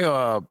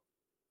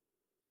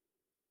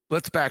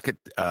 let's back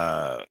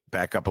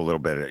up a little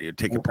bit.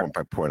 Take it point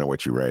by point on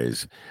what you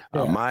raise.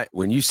 Yeah.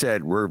 When you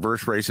said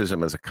reverse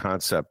racism as a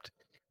concept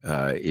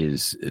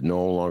is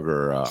no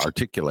longer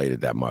articulated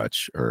that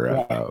much,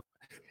 or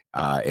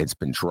it's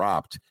been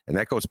dropped, and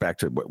that goes back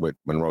to what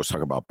Monroe's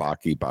talking about.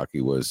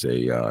 Bakke was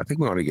I think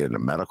we want to get into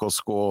medical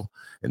school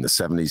in the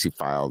 70s. He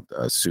filed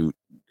a suit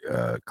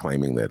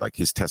claiming that like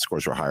his test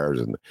scores were higher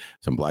than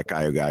some black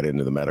guy who got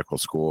into the medical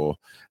school,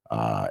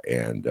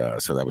 and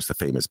so that was the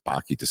famous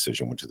Bakke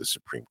decision, went to the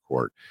Supreme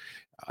Court.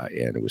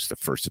 and it was the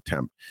first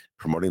attempt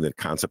promoting the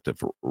concept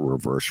of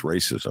reverse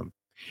racism.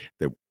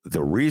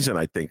 The reason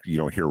I think you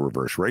don't hear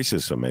reverse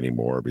racism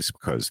anymore is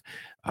because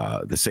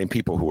the same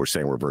people who are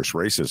saying reverse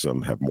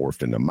racism have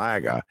morphed into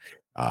MAGA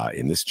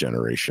in this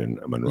generation,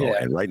 Monroe.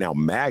 Yeah. And right now,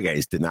 MAGA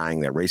is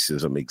denying that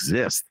racism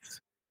exists.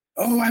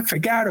 Oh, I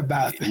forgot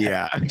about that.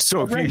 Yeah.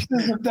 So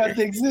racism doesn't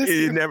exist.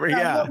 You never,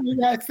 yeah. What was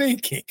I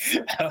thinking?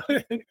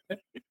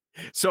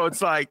 So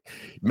it's like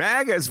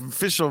MAGA's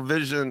official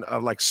vision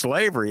of like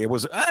slavery. It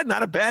was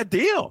not a bad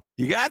deal.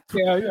 You got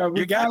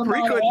we got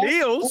pretty good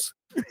meals.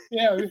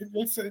 Yeah,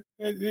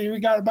 we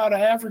got about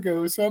Africa. It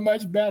was so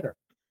much better.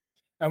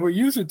 And we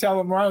used to tell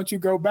them, why don't you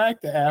go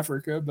back to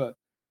Africa? But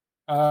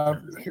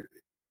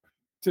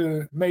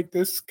to make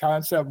this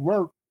concept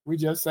work, we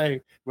just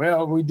say,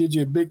 well, we did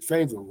you a big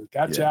favor. We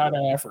got you out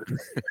of Africa.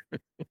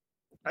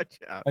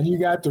 And you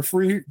got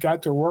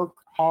to work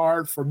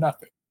hard for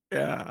nothing.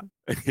 Yeah.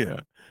 Yeah.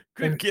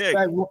 Good gig.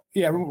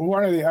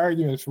 One of the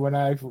arguments when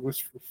I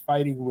was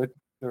fighting with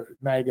the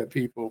MAGA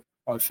people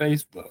on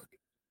Facebook,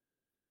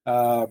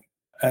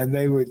 and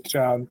they would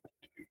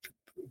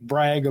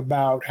brag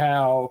about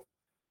how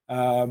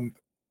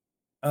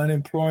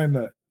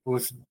unemployment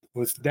was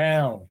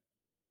down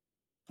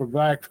for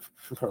Black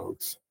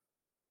folks.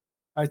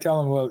 I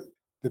tell them, well,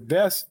 the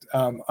best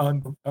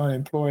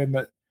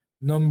unemployment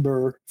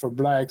number for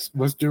Blacks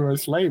was during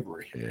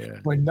slavery,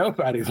 when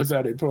nobody was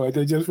unemployed.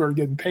 They just weren't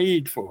getting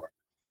paid for it.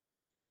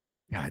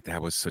 God,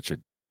 that was such a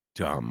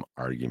dumb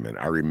argument.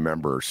 I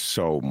remember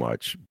so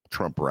much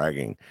Trump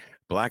bragging,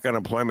 Black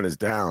unemployment is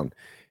down.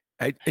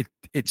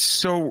 It's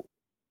so,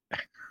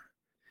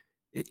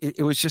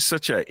 it was just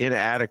such an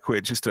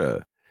inadequate, just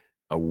a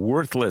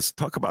worthless,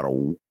 talk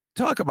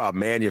about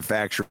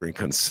manufacturing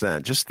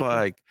consent, just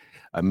like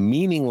a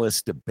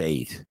meaningless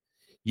debate.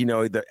 You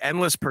know, the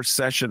endless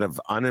procession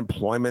of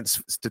unemployment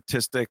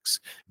statistics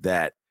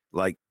that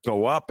like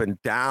go up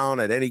and down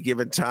at any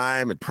given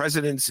time, and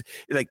presidents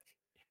like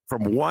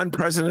from one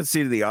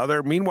presidency to the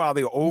other. Meanwhile,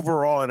 the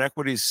overall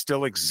inequities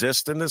still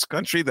exist in this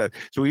country.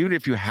 So even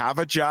if you have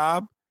a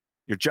job,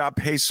 your job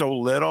pays so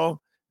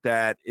little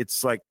that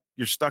it's like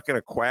you're stuck in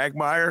a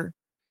quagmire.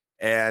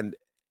 And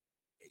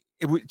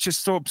it was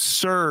just so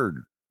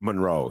absurd,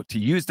 Monroe, to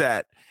use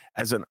that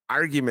as an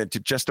argument to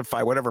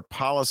justify whatever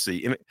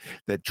policy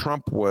that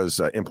Trump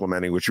was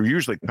implementing, which were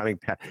usually cutting.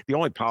 The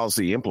only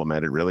policy he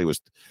implemented really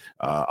was,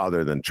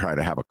 other than try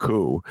to have a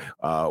coup,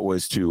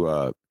 was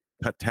to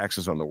cut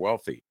taxes on the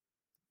wealthy.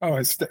 Oh,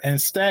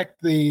 and stack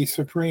the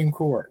Supreme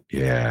Court.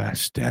 Yeah,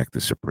 stack the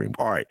Supreme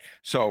Court. All right.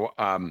 So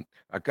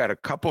I've got a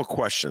couple of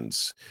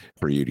questions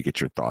for you to get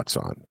your thoughts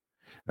on.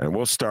 And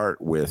we'll start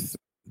with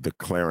the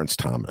Clarence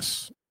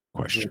Thomas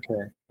question.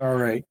 Okay. All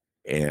right.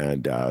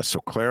 And so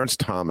Clarence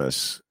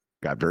Thomas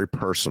got very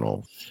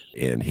personal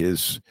in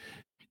his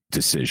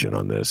decision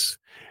on this.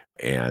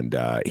 And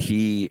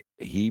he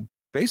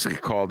basically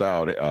called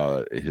out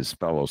his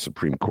fellow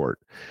Supreme Court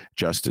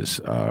Justice,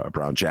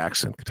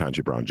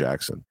 Ketanji Brown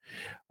Jackson.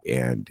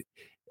 And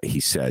he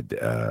said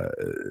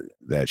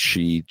that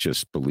she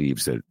just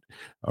believes that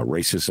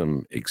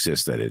racism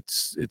exists, that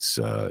it's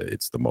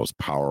the most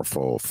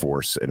powerful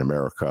force in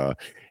America,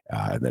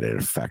 and that it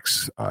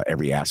affects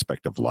every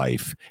aspect of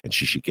life, and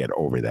she should get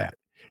over that.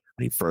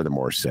 And he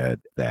furthermore said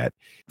that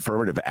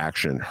affirmative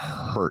action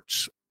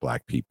hurts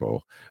Black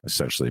people,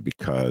 essentially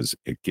because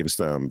it gives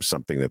them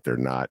something that they're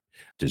not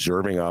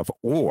deserving of,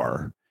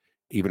 or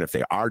even if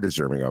they are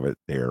deserving of it,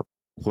 they're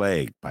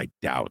plagued by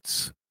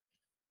doubts.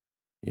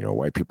 You know,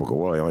 white people go,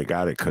 well, he only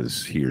got it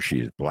because he or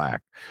she is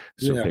Black.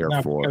 So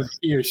therefore, not because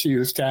he or she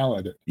is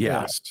talented.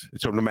 Yes. Yeah.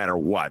 So no matter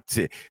what.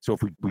 So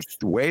if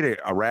the way to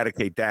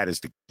eradicate that is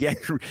to get,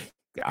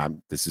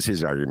 this is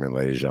his argument,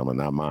 ladies and gentlemen,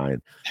 not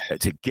mine,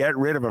 to get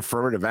rid of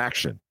affirmative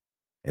action.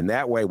 And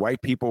that way,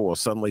 white people will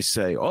suddenly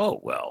say,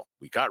 oh, well,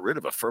 we got rid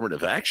of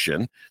affirmative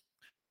action.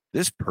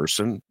 This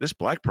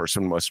Black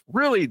person must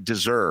really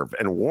deserve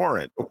and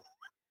warrant.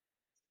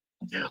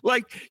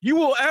 Like, you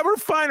will ever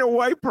find a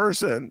white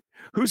person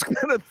who's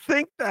going to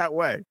think that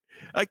way.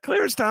 Like,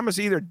 Clarence Thomas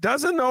either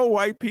doesn't know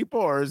white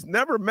people or has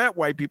never met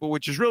white people,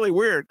 which is really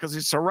weird because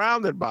he's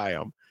surrounded by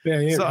them.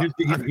 Yeah, so,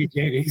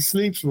 he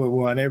sleeps with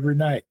one every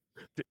night.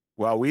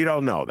 Well, we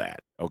don't know that.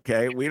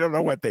 Okay, we don't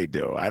know what they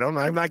do.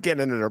 I'm not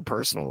getting into their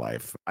personal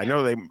life. I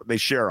know they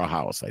share a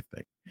house, I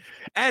think.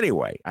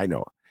 Anyway, I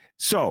know.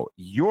 So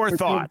your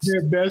thoughts?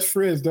 They're best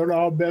friends. Don't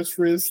all best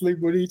friends sleep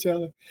with each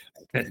other?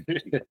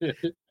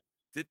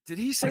 Did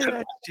he say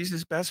that she's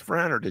his best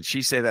friend, or did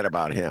she say that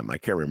about him? I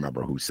can't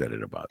remember who said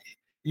it about him.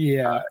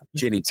 Yeah.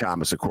 Ginny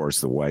Thomas, of course,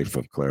 the wife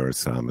of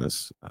Clarence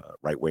Thomas,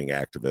 right-wing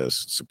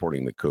activist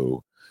supporting the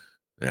coup.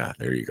 Yeah,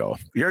 there you go.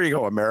 There you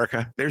go,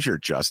 America. There's your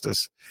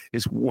justice.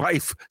 His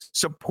wife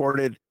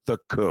supported the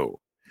coup.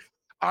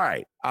 All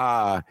right.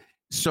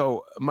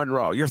 So,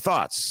 Monroe, your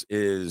thoughts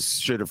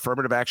should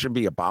affirmative action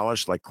be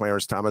abolished, like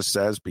Clarence Thomas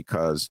says,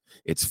 because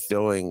it's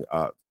filling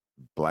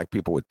Black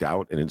people with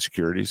doubt and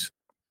insecurities?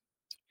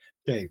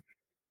 Okay.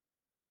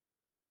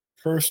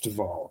 First of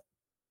all,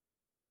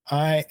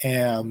 I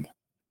am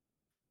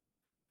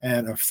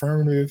an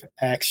affirmative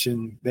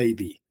action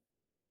baby.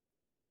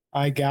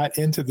 I got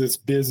into this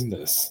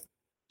business,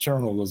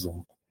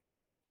 journalism,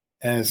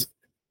 as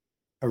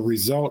a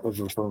result of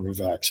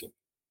affirmative action.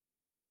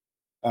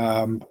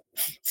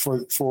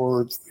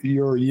 For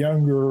your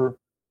younger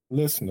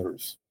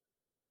listeners,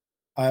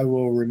 I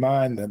will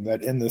remind them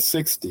that in the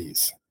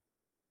 60s,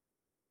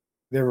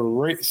 there were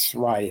race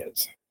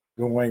riots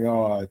going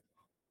on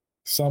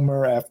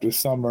summer after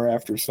summer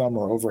after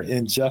summer over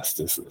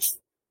injustices.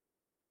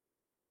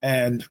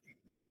 And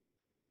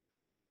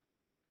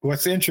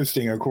what's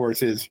interesting, of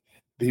course, is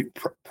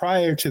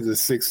prior to the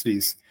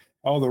 60s,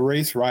 all the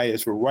race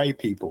riots were white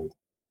people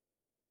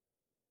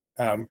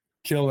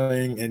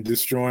killing and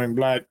destroying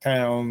black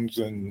towns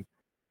and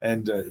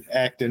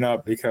acting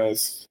up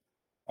because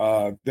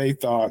they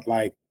thought,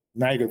 like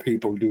MAGA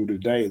people do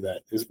today,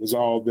 that it was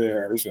all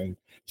theirs and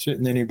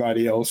shouldn't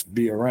anybody else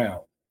be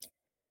around.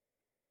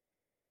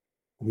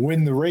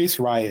 When the race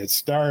riots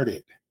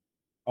started,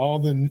 all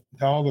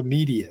the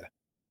media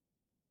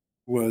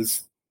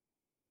was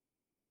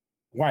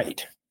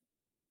white.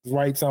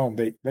 Whites on,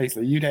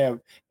 basically. You'd have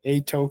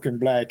a token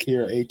black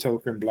here, a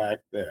token black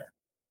there.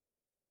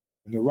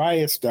 When the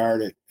riots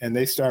started, and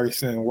they started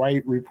sending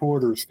white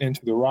reporters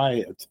into the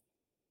riots,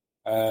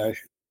 the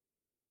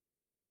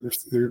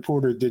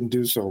reporters didn't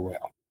do so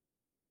well.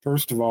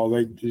 First of all,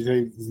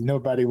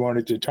 nobody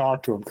wanted to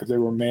talk to them because they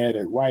were mad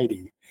at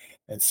Whitey.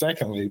 And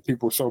secondly,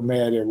 people were so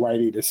mad at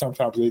Whitey that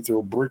sometimes they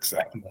throw bricks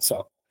at him.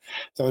 So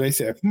they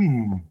said,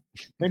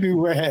 maybe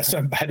we'll have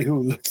somebody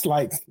who looks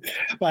like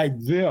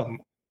them.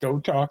 Go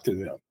talk to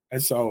them.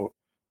 And so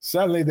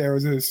suddenly there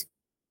was this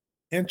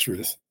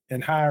interest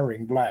in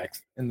hiring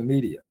blacks in the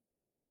media.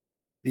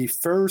 The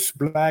first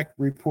black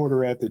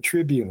reporter at the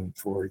Tribune,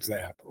 for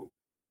example,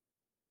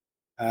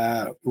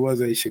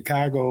 was a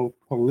Chicago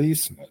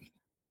policeman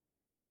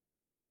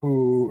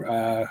who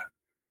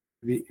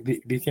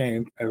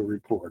became a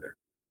reporter.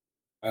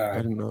 I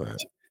didn't know that.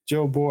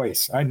 Joe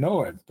Boyce. I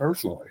know him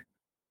personally.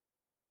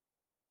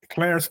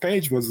 Clarence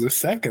Page was the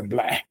second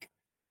black.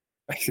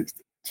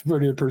 To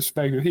put it in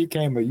perspective, he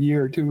came a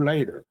year or two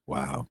later.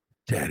 Wow.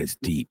 That is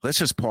deep. Let's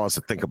just pause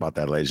to think about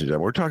that, ladies and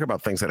gentlemen. We're talking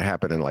about things that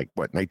happened in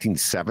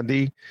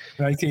 1970?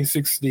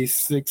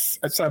 1966,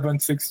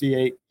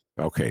 68.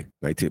 Okay.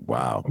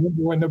 Wow.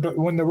 When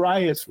the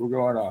riots were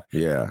going on.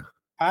 Yeah.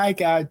 I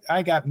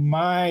got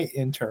my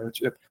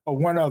internship. Oh,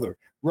 one other.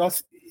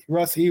 Russ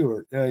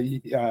Ewart.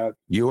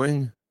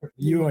 Ewing?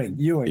 Ewing.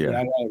 Yeah.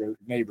 I had a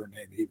neighbor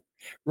named Ewing.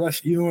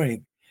 Russ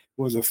Ewing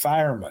was a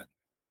fireman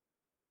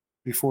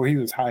before he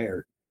was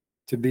hired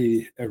to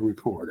be a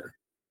reporter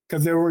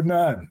because there were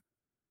none.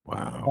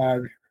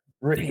 Wow.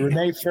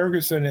 Renee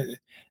Ferguson.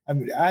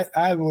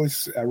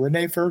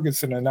 Renee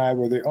Ferguson and I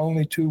were the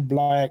only two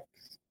black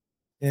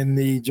in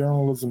the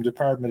journalism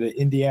department at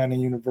Indiana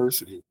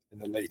University in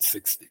the late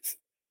 60s.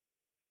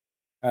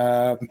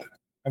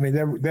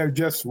 There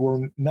just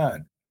were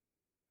none.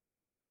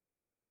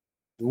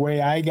 The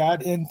way I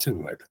got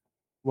into it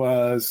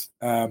was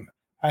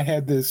I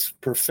had this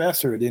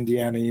professor at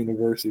Indiana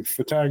University,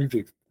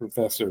 photography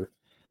professor,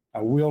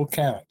 Will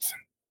Counts,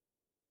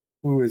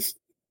 who is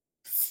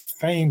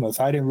famous.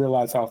 I didn't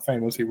realize how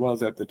famous he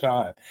was at the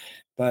time,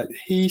 but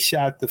he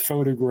shot the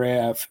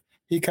photograph.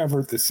 He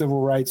covered the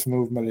civil rights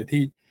movement, and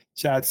he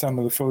shot some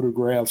of the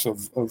photographs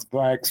of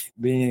blacks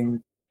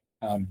being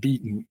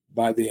beaten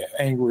by the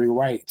angry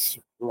whites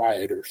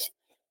rioters.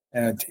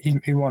 And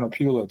he won a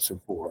Pulitzer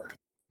for it.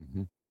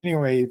 Mm-hmm.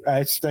 Anyway,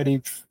 I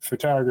studied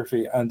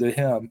photography under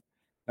him.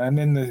 I'm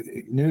in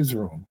the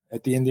newsroom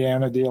at the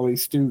Indiana Daily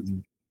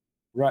Student,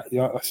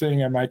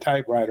 sitting at my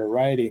typewriter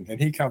writing, and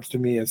he comes to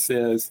me and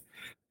says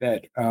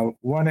that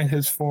one of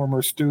his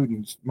former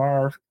students,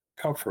 Marv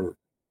Cuffer,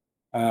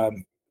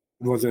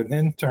 was an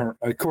intern,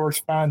 a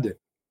correspondent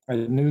at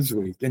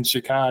Newsweek in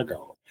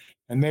Chicago,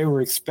 and they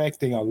were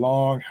expecting a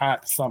long,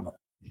 hot summer.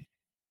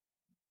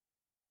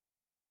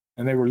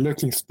 And they were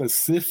looking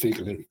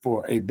specifically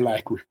for a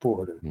black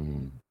reporter,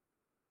 and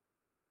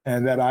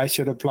that I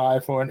should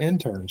apply for an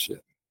internship.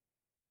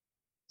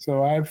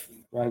 So I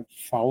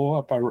follow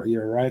up. I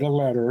write a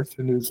letter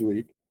to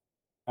Newsweek.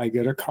 I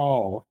get a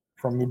call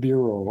from the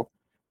bureau.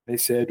 They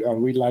said,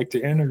 we'd like to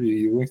interview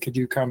you. When could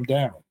you come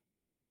down?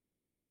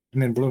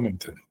 I'm in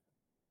Bloomington.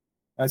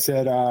 I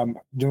said,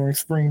 during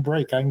spring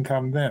break, I can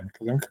come then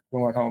because I'm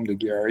going home to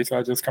Gary. So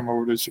I just come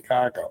over to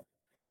Chicago.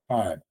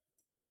 Fine.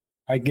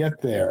 I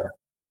get there.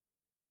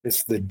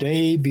 It's the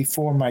day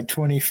before my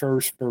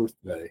 21st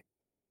birthday,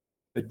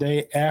 the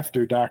day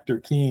after Dr.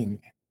 King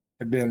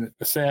had been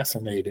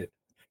assassinated.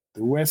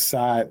 The West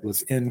Side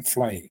was in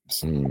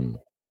flames.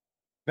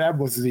 That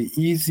was the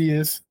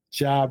easiest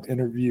job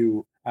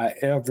interview I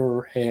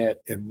ever had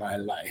in my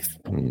life.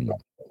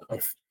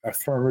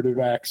 Affirmative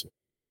action.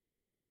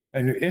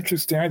 And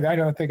interesting, I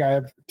don't think I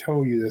ever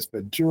told you this,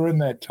 but during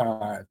that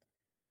time,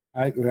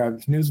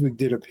 Newsweek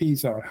did a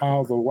piece on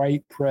how the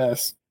white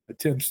press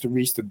attempts to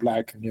reach the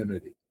black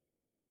community.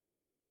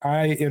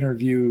 I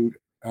interviewed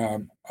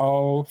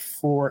all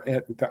four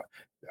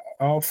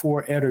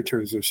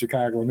editors of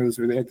Chicago News.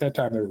 At that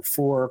time, there were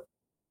four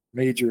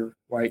major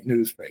white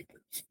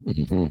newspapers.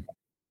 Mm-hmm.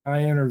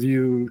 I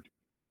interviewed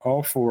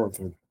all four of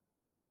them.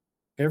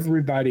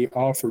 Everybody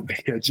offered me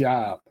a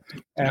job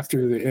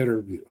after the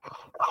interview.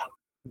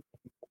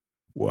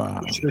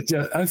 Wow. It's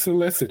just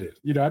unsolicited.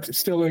 I'm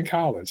still in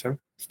college. I'm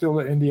still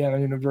at Indiana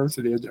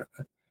University.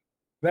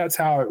 That's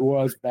how it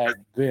was back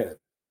then.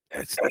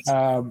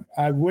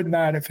 I would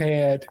not have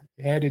had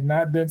it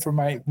not been for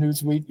my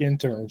Newsweek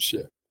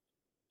internship,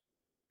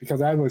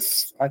 because I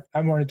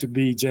wanted to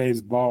be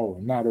James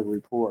Baldwin, not a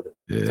reporter.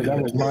 Yeah. So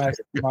that was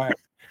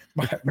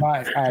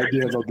my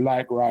idea of a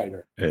black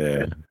writer.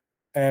 Yeah.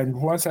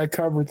 And once I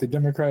covered the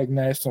Democratic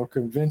National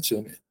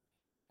Convention,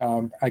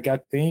 I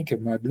got the ink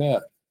in my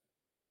blood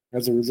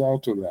as a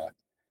result of that.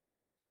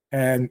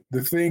 And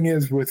the thing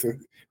is with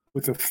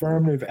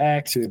affirmative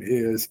action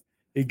is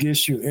it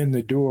gets you in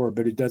the door,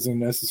 but it doesn't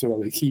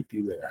necessarily keep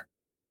you there.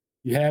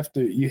 You have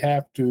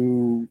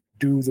to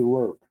do the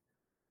work.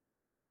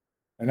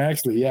 And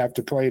actually, you have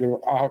to play the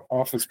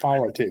office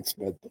politics,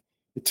 but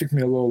it took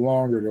me a little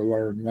longer to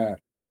learn that.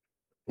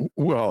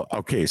 Well,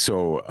 okay,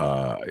 so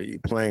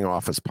playing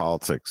office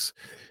politics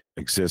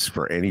exists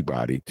for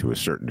anybody to a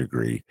certain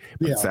degree,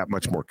 but it's that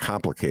much more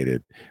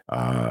complicated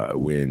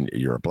when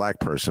you're a black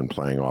person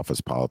playing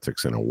office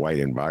politics in a white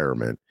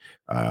environment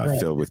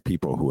filled with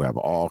people who have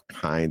all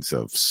kinds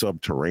of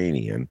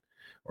subterranean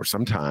or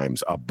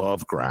sometimes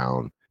above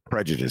ground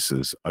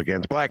prejudices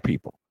against black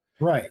people.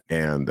 Right.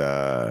 And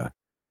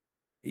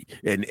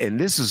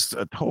this is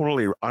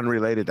totally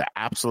unrelated to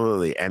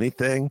absolutely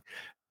anything.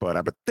 But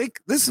I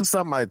think this is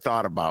something I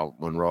thought about,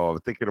 Monroe. I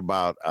was thinking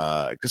about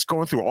just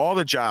going through all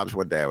the jobs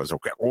one day. I was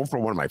going for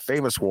one of my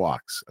famous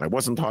walks, and I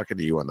wasn't talking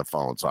to you on the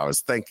phone, so I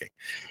was thinking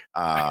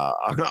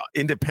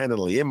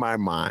independently in my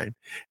mind,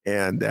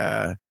 and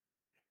I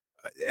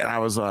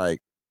was like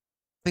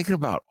thinking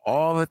about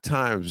all the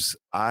times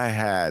I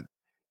had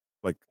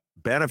like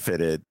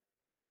benefited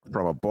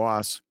from a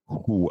boss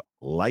who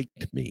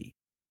liked me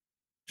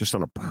just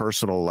on a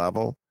personal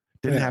level.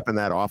 Didn't happen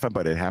that often,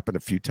 but it happened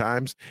a few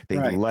times. They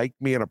liked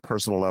me on a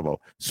personal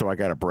level, so I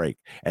got a break.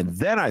 And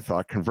then I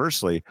thought,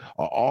 conversely,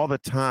 all the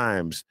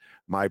times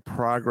my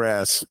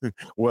progress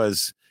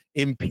was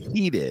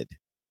impeded,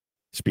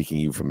 speaking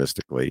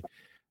euphemistically,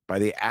 by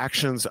the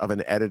actions of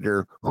an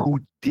editor who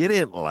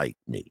didn't like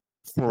me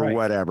for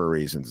whatever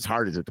reasons. It's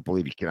hard to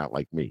believe he cannot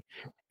like me.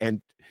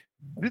 And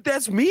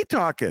that's me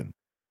talking.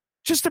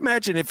 Just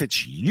imagine if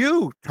it's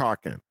you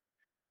talking.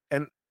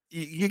 And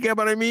you get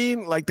what I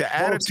mean? Like the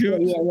attitude.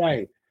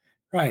 Yeah,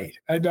 right.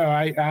 I know.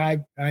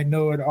 I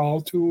know it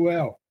all too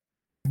well.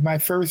 My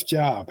first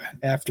job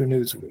after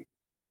Newsweek,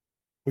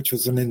 which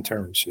was an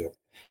internship,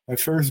 my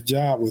first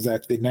job was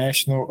at the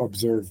National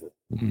Observer,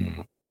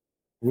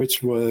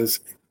 which was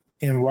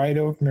in White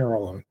Oak,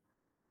 Maryland,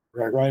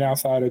 right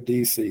outside of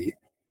D.C.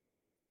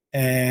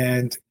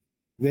 And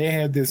they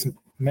had this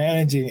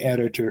managing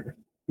editor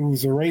who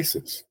was a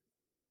racist.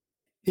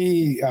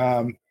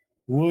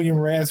 William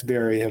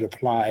Raspberry had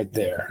applied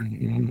there,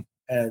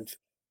 and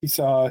he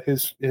saw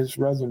his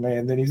resume,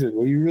 and then he said,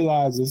 "Well, you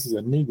realize this is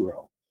a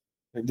Negro."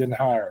 They didn't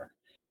hire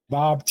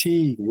Bob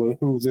Teague,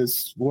 who's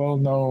this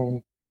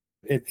well-known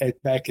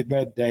back in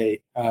that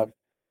day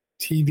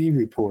TV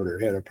reporter,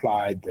 had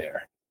applied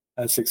there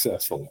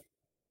unsuccessfully.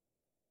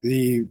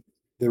 The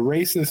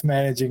racist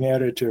managing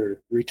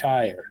editor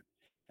retired,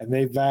 and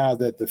they vowed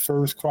that the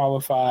first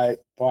qualified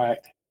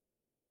black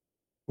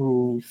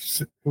who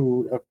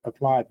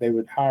applied, they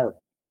would hire him.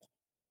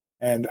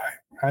 And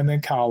I'm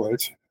in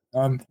college.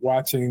 I'm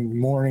watching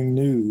morning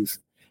news,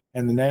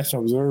 and the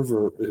National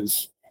Observer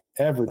is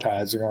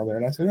advertising on there.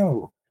 And I said,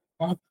 "Oh,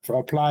 I'll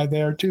apply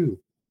there too."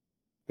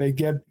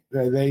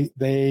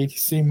 They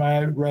see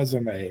my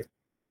resume.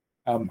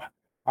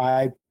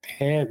 I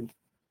had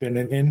been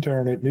an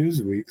intern at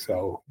Newsweek,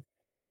 so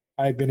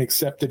I'd been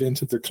accepted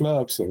into the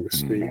club, so to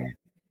speak.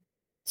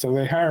 So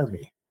they hired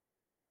me.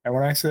 And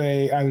when I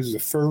say I was the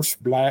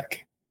first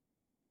black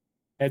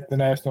at the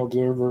National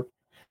Observer,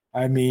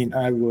 I mean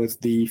I was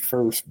the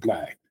first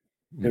black.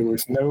 There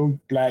was no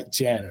black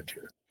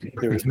janitor.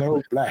 There was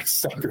no black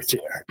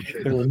secretary.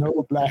 There was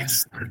no black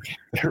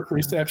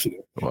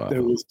receptionist. Wow.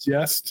 There was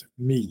just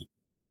me.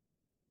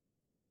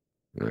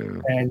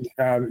 Yeah.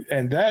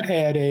 And that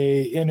had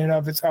in and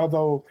of its,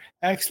 although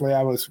actually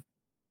I was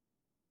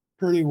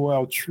pretty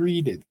well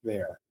treated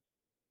there.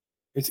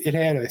 It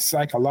had a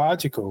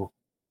psychological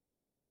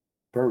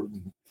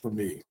burden for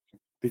me,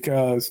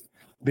 because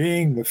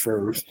being the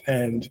first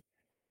and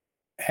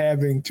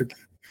having to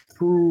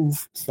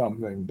prove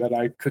something that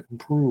I couldn't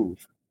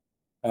prove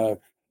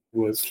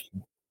was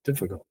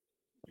difficult.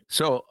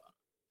 So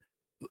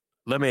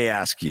let me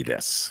ask you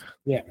this.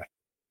 Yeah.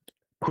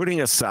 Putting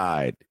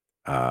aside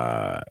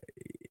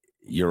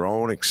your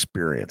own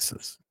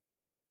experiences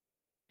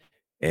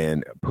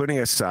and putting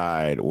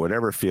aside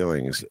whatever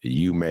feelings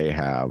you may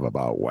have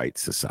about white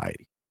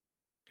society,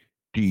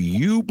 do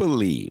you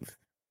believe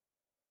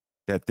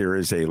that there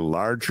is a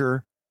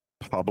larger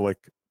public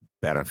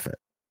benefit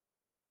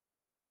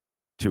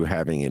to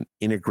having an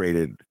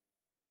integrated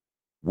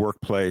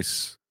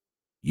workplace,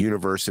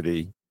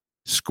 university,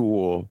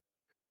 school,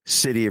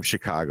 city of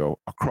Chicago,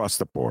 across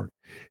the board.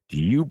 Do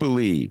you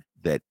believe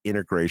that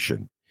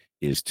integration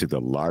is to the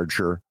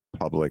larger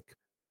public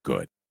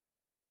good?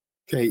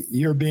 Okay,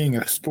 you're being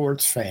a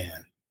sports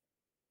fan.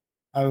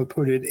 I would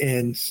put it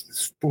in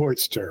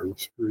sports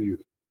terms for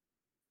you.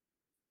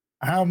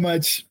 How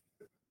much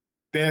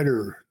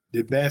better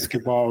did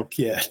basketball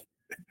get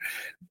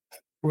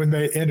when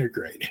they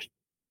integrated?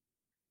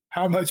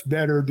 How much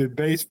better did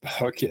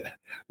baseball get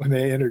when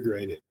they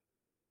integrated?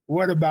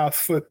 What about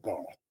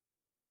football?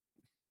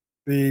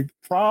 The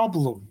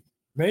problem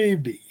may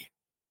be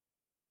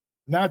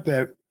not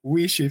that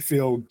we should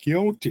feel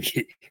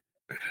guilty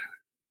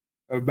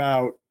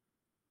about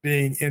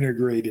being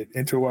integrated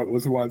into what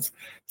was once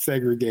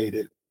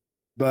segregated,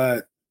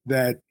 but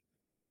that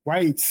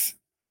whites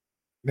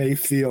may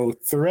feel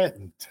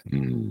threatened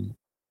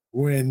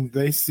when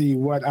they see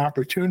what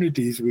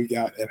opportunities we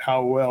got and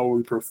how well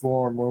we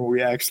perform when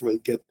we actually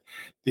get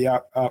the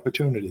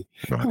opportunity.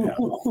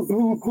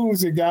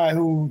 Who's the guy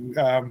who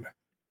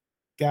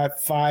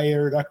got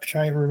fired? I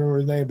can't remember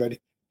his name, but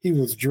he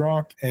was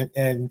drunk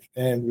and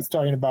was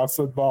talking about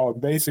football and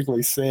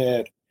basically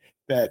said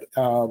that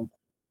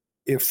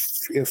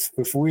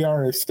if we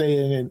aren't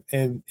staying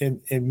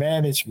in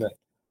management,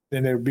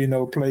 then there'd be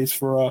no place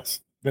for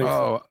us.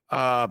 Well,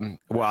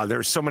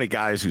 there's so many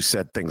guys who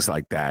said things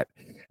like that.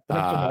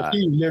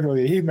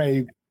 He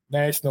made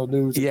national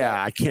news.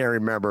 Yeah, I can't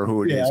remember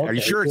who it is. Are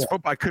you sure it's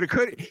football? It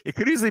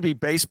could easily be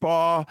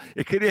baseball.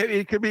 It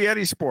could be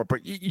any sport.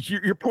 But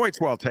your point's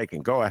well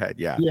taken. Go ahead.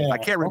 Yeah. I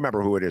can't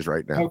remember who it is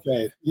right now.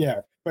 Okay.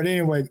 Yeah. But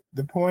anyway,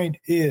 the point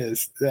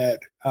is that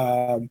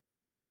the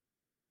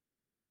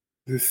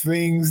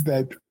things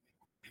that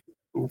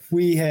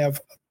we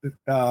have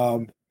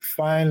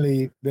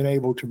finally been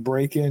able to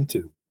break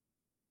into,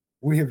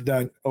 we have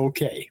done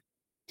okay,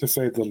 to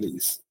say the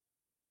least.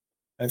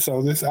 And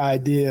so this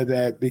idea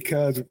that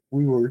because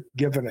we were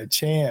given a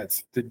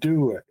chance to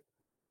do it,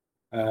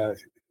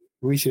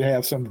 we should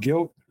have some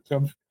guilt,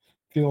 some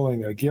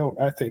feeling of guilt,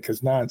 I think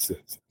is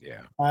nonsense.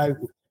 Yeah.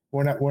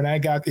 When I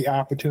got the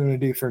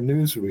opportunity for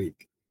Newsweek,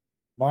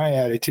 my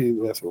attitude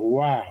was,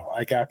 wow,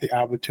 I got the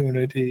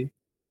opportunity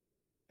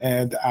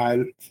and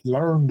I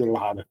learned a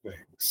lot of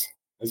things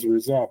as a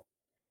result.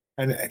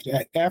 And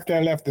after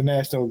I left the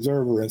National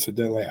Observer,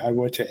 incidentally, I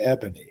went to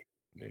Ebony.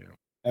 Yeah.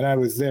 And I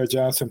was there,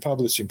 Johnson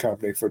Publishing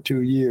Company, for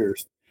 2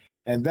 years.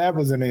 And that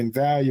was an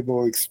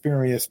invaluable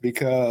experience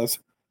because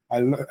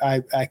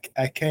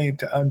I came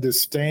to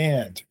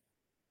understand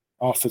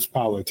office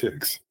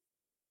politics.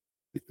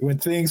 When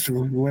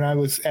I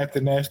was at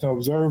the National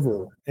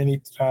Observer,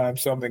 anytime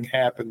something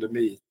happened to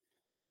me,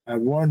 I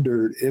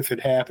wondered if it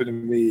happened to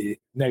me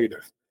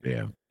negative.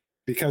 Yeah.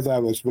 Because I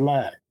was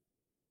Black.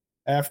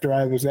 After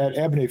I was at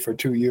Ebony for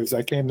 2 years,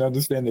 I came to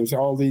understand there's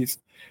all these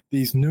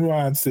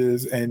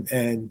nuances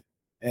and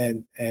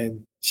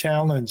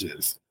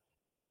challenges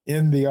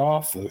in the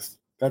office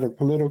that are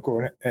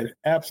political and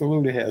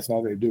absolutely has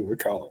nothing to do with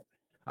color.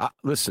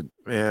 Listen,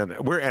 man,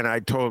 I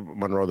told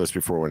Monroe this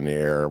before in the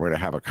air. We're going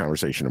to have a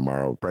conversation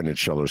tomorrow. Brendan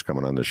Schiller's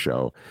coming on the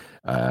show,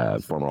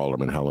 former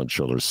Alderman Helen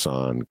Schiller's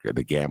son,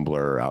 the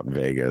gambler out in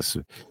Vegas.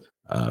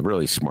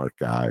 Really smart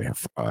guy.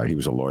 He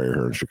was a lawyer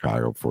here in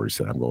Chicago before he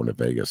said, I'm going to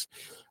Vegas.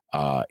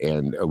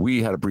 And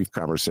we had a brief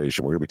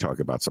conversation. We're going to be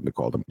talking about something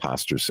called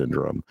imposter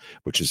syndrome,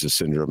 which is a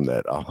syndrome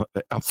that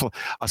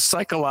a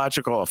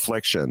psychological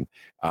affliction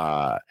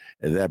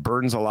that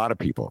burdens a lot of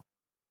people,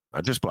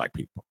 not just Black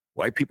people,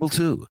 white people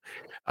too.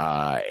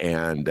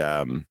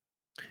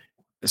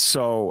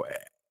 So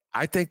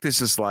I think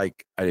this is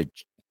like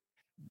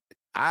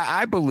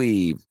I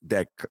believe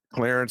that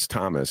Clarence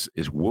Thomas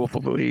is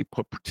willfully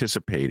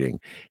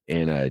participating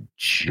in a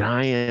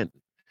giant.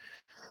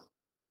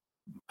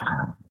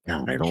 I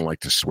don't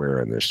like to swear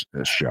in this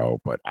show,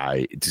 but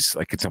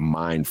it's a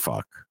mind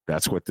fuck.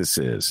 That's what this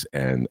is,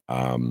 and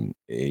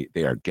they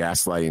are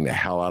gaslighting the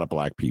hell out of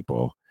Black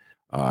people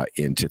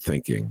into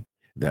thinking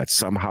that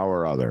somehow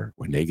or other,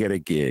 when they get a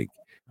gig,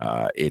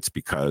 it's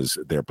because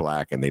they're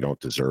Black and they don't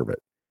deserve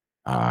it.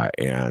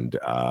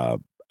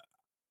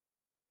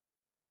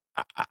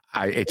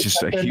 It's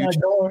just a huge.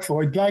 Not going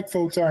for it. Black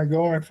folks aren't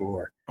going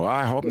for it. Well,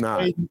 I hope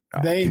not.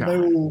 They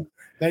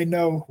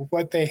know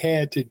what they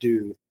had to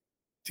do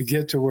to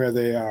get to where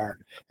they are,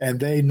 and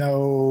they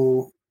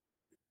know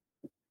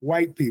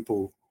white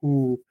people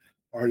who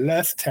are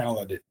less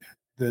talented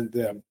than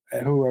them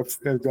and who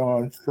have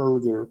gone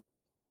further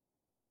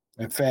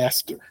and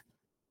faster.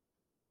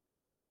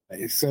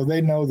 So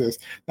they know this.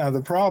 Now,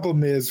 the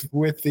problem is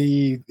with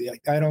I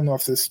don't know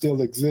if this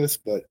still exists,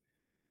 but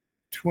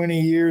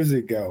 20 years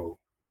ago,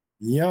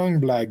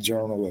 young Black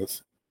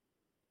journalists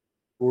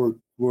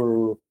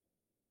were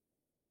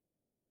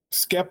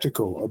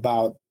skeptical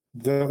about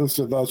those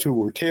of us who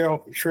were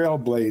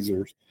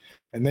trailblazers,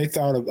 and they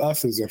thought of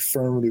us as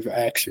affirmative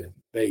action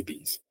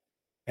babies.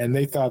 And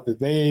they thought that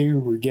they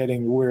were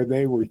getting where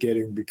they were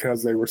getting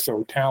because they were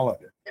so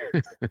talented.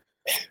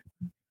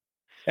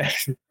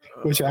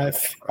 Which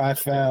I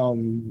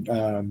found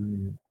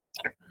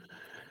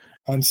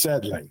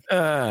unsettling.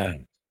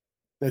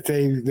 that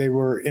they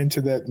were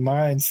into that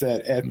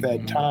mindset at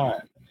that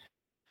time.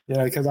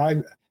 Because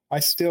I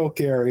still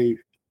carry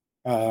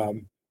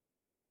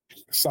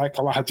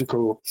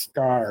psychological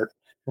scar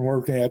from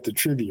working at the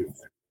Tribune.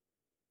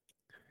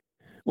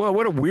 Well,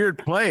 what a weird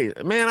place.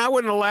 Man, I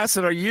wouldn't have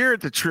lasted a year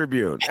at the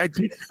Tribune. I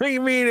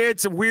mean,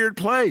 it's a weird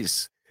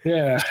place.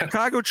 Yeah. The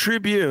Chicago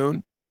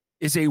Tribune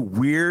is a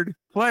weird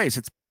place.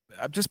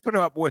 I've just put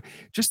up what,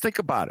 just think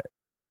about it.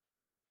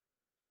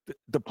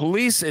 The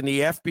police and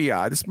the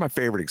FBI, this is my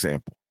favorite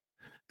example.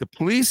 The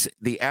police,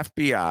 the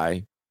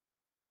FBI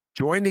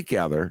joined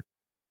together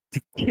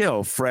to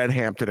kill Fred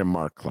Hampton and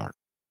Mark Clark.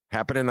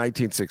 Happened in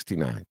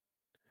 1969.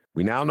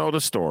 We now know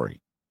the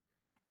story.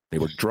 They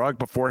were drugged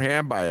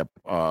beforehand by a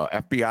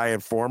FBI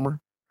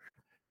informer.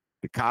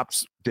 The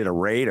cops did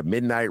a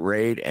midnight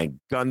raid, and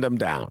gunned them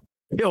down,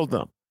 killed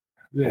them.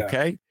 Yeah.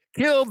 Okay,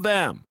 killed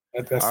them.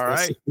 All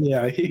right.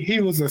 Yeah, he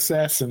was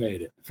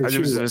assassinated. It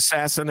was an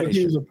assassination.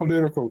 He was a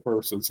political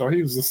person, so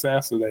he was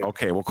assassinated.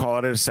 Okay, we'll call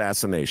it an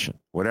assassination,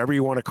 whatever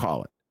you want to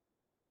call it.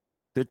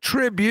 The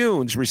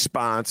Tribune's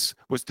response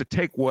was to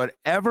take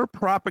whatever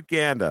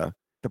propaganda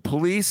the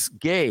police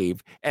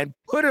gave and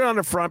put it on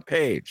the front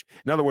page.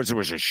 In other words, it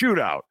was a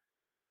shootout,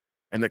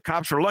 and the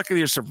cops were lucky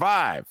to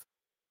survive.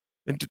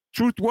 And the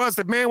truth was,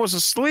 the man was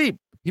asleep.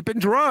 He'd been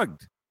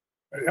drugged.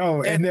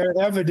 Oh, and their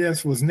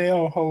evidence was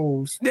nail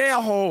holes.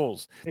 Nail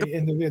holes.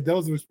 And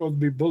those were supposed to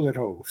be bullet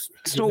holes.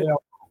 So,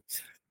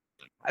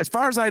 as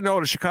far as I know,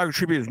 the Chicago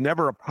Tribune has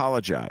never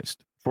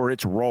apologized for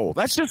its role.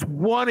 That's just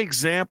one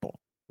example.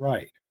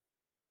 Right.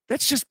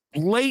 That's just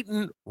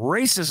blatant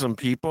racism,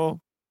 people.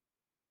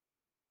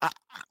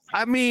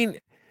 I mean,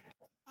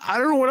 I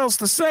don't know what else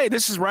to say.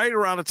 This is right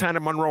around the time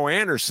that Monroe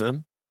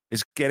Anderson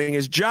is getting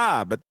his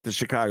job at the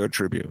Chicago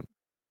Tribune.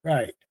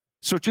 Right.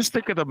 So just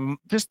think of the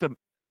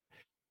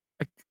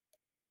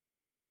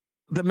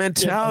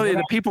mentality of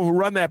the people who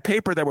run that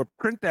paper that would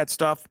print that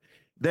stuff,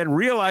 then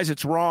realize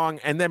it's wrong,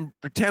 and then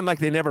pretend like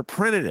they never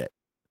printed it.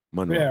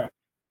 Monroe. Yeah.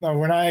 No,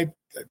 when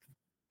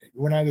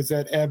I was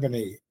at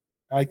Ebony,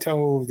 I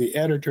told the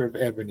editor of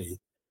Ebony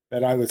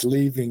that I was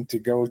leaving to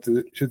go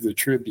to the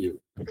Tribune.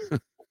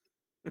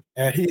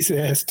 And he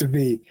says to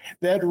me,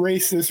 "That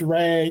racist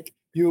rag,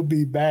 you'll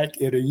be back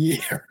in a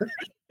year."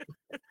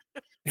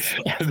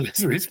 As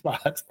his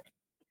response.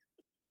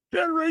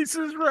 That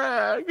racist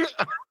rag.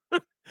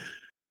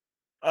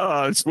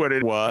 Oh, that's what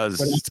it was.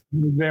 But it's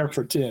there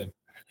for 10.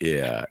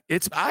 Yeah.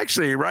 It's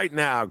actually right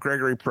now,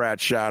 Gregory Pratt,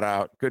 shout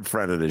out, good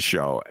friend of the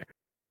show.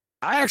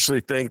 I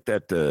actually think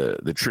that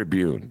the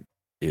Tribune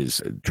is,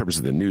 in terms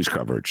of the news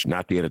coverage,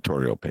 not the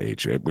editorial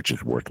page, which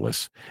is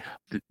worthless.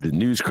 The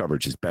news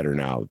coverage is better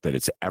now than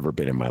it's ever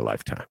been in my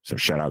lifetime. So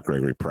shout out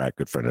Gregory Pratt,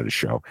 good friend of the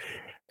show.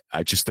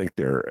 I just think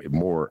they're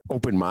more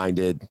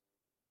open-minded,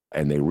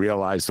 and they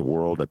realize the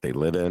world that they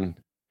live in,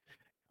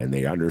 and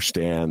they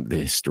understand the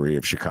history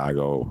of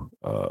Chicago.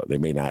 They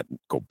may not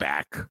go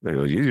back. These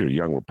are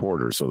young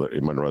reporters, so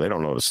in Monroe, they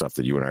don't know the stuff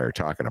that you and I are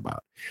talking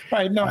about.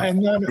 Right. No,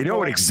 and they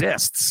know it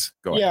exists.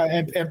 Go yeah,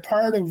 ahead. and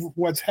part of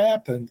what's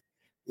happened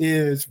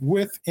is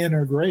with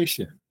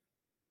integration,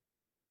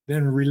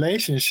 then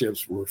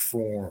relationships were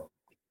formed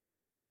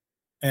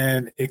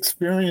and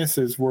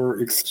experiences were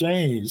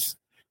exchanged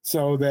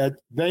so that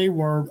they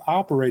weren't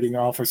operating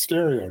off of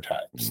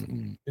stereotypes.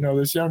 Mm-hmm.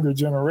 This younger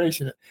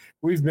generation,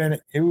 we've been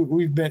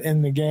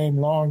in the game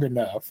long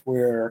enough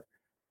where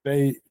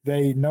they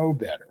know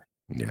better.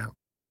 Yeah.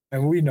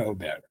 And we know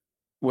better.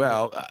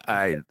 Well,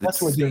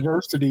 that's what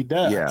diversity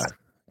does. Yeah.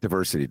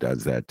 Diversity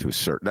does that to a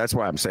certain. That's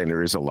why I'm saying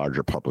there is a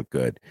larger public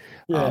good.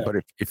 Yeah. But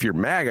if you're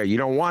MAGA, you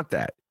don't want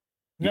that.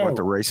 You want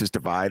the races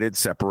divided,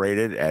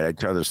 separated at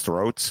each other's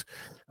throats.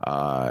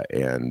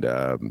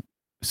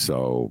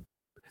 So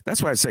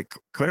that's why I say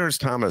Clarence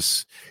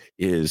Thomas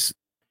is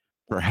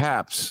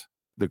perhaps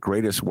the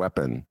greatest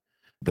weapon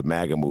the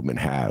MAGA movement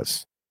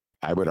has.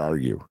 I would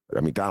argue. I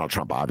mean, Donald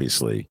Trump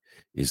obviously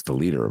is the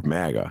leader of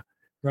MAGA.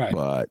 Right.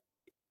 But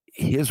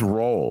his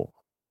role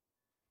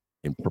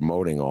in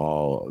promoting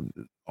all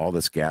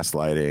this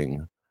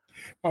gaslighting.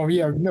 Oh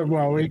yeah, no,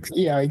 well,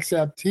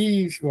 except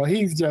he's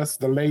just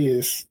the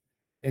latest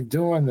in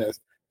doing this.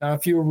 Now,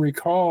 if you'll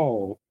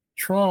recall,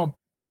 Trump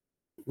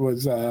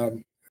was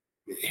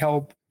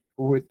helped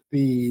with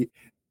the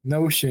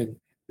notion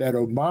that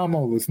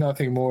Obama was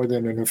nothing more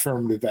than an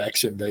affirmative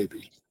action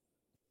baby.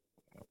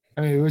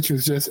 I mean, which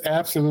was just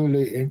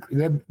absolutely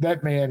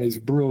that man is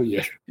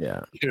brilliant.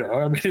 Yeah,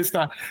 I mean, it's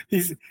not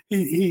he's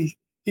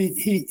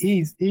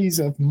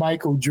of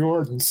Michael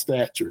Jordan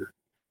stature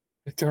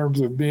in terms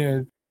of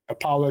being a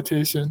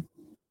politician.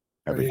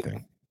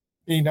 Everything.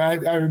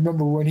 I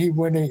remember when he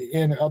went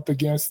in up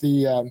against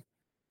the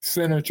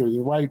senators,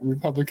 the white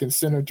Republican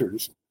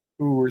senators,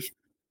 who were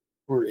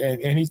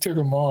and he took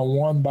them on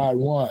one by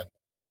one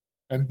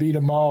and beat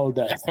them all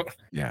down.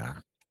 Yeah.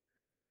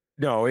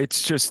 No,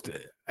 it's just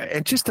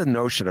the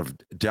notion of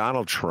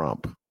Donald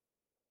Trump,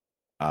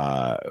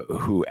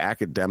 who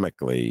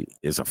academically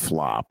is a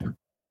flop.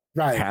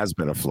 Right. Has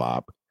been a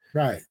flop.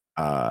 Right.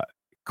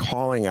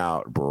 Calling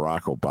out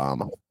Barack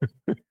Obama,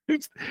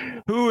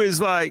 who is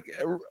like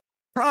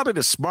probably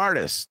the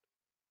smartest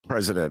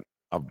president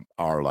of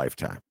our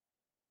lifetime.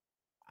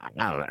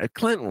 I don't know.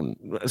 Clinton,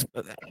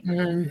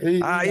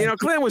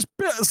 Clinton was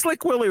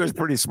Slick Willie was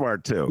pretty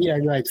smart too. Yeah,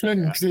 right.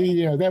 Clinton,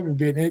 see,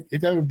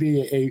 that would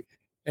be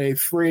a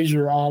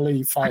Fraser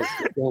Ali fight.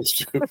 Those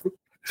two.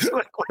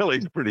 Slick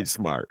Willie's pretty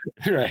smart,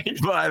 right?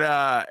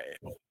 But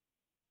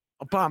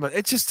Obama,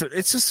 it's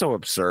just so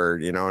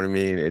absurd. You know what I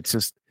mean? It's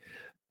just.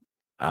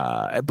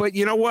 But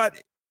you know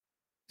what?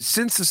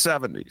 Since the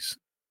 70s,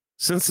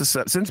 since the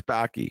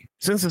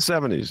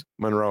 70s,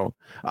 Monroe,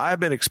 I've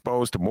been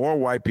exposed to more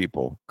white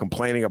people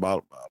complaining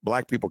about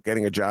black people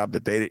getting a job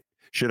that they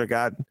should have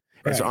gotten.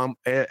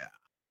 Right.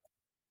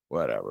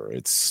 Whatever.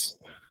 It's.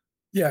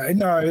 Yeah,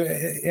 no,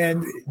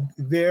 and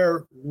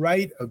they're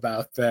right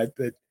about that.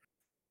 That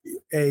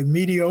a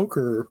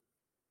mediocre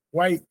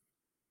white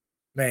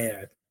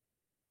man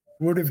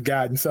would have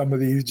gotten some of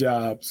these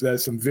jobs that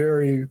some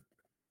very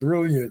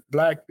brilliant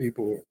black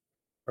people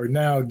are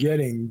now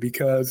getting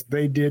because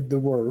they did the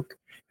work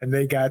and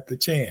they got the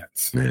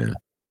chance. Yeah.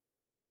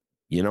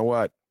 You know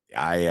what?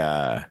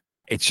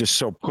 It's just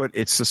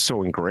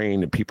so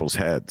ingrained in people's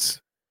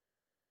heads,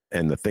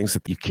 and the things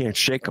that you can't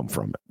shake them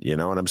from it. You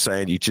know what I'm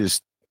saying?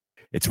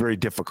 It's very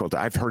difficult.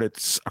 I've heard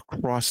it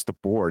across the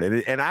board,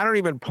 and I don't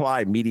even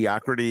apply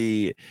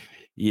mediocrity,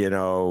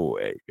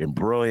 and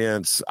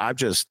brilliance.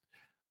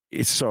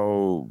 It's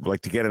so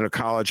like to get into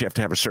college, you have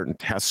to have a certain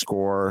test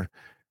score.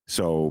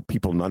 So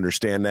people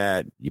understand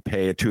that you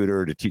pay a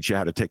tutor to teach you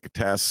how to take a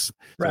test.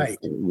 Right.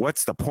 So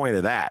what's the point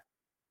of that?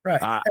 Right.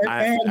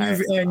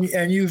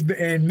 You've been,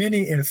 in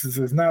many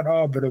instances, not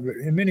all, but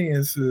in many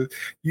instances,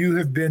 you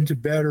have been to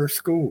better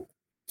schools.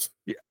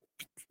 Yeah.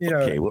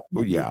 Okay. Well,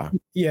 yeah.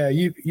 Yeah.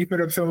 You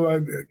put up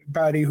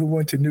somebody who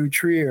went to New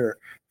Trier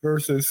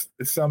versus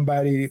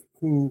somebody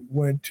who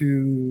went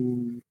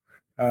to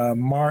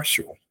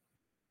Marshall.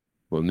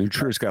 Well, New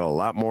Trier's got a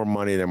lot more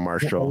money than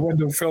Marshall. Or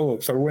Wendell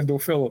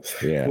Phillips.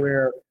 Yeah.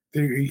 Where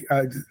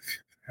I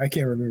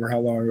can't remember how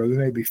long ago,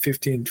 maybe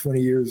 15,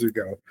 20 years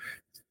ago,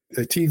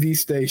 the TV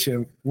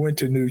station went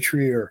to New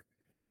Trier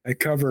and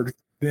covered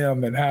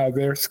them and how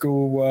their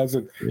school was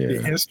and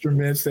the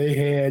instruments they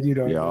had,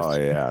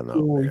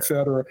 school, et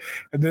cetera.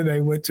 And then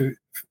they went to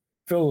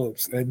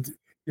Phillips and,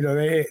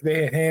 they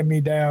had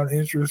hand-me-down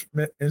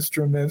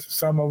instruments,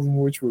 some of them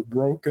which were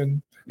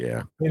broken.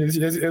 Yeah. And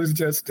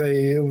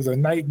it was a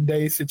night and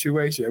day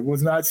situation. It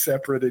was not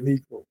separate and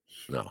equal.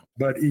 No.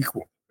 But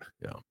equal.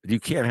 Yeah. You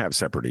can't have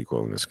separate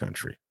equal in this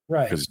country.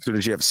 Right. Because as soon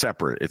as you have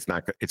separate,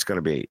 it's going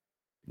to be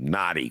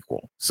not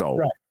equal. So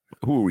right.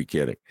 Who are we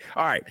kidding?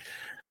 All right.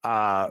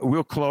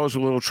 We'll close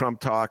with a little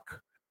Trump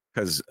talk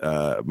because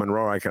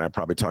Monroe and I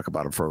probably talk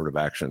about affirmative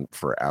action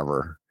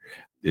forever.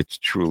 It's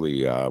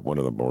truly one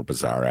of the more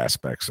bizarre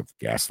aspects of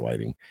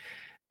gaslighting.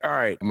 All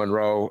right,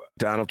 Monroe,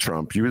 Donald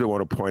Trump, you were the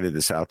one who pointed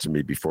this out to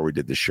me before we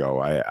did the show.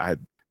 I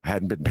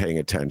hadn't been paying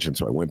attention,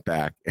 so I went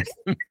back.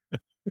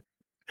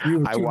 You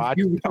were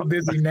too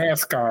busy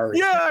NASCAR.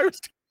 Yeah,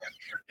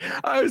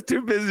 I was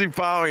too busy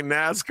following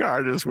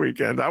NASCAR this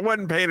weekend. I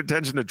wasn't paying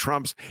attention to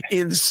Trump's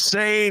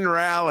insane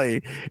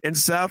rally in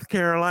South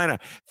Carolina.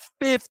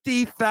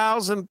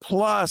 50,000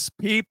 plus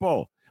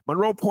people.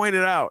 Monroe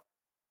pointed out,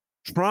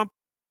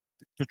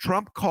 the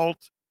Trump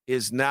cult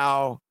is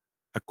now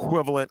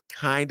equivalent,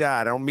 kinda.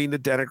 I don't mean to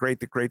denigrate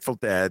the Grateful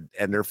Dead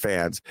and their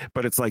fans,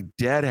 but it's like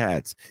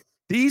deadheads.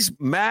 These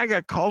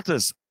MAGA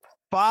cultists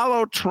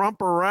follow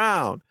Trump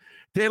around.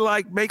 They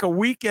make a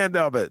weekend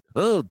of it.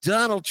 Oh,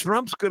 Donald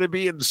Trump's going to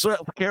be in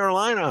South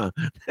Carolina,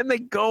 and they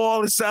go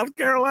all to South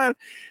Carolina.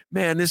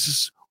 Man,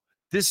 this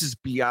is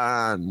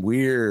beyond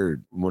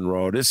weird,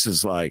 Monroe. This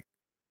is like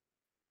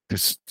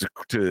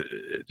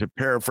to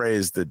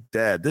paraphrase the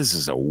Dead. This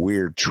is a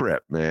weird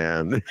trip,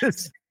 man.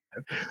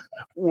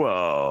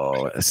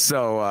 Whoa.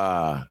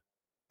 So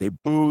they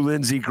boo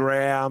Lindsey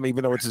Graham,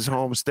 even though it's his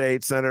home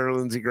state, Senator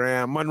Lindsey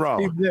Graham.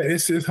 Monroe.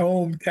 It's his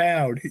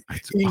hometown.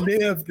 He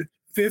lived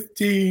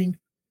 15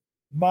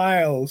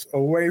 miles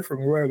away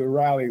from where the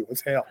rally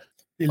was held.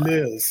 He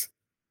lives.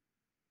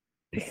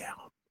 Damn.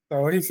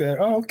 So he said,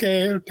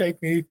 okay, it'll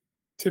take me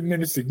 10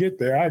 minutes to get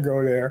there. I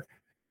go there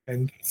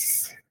and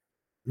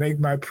make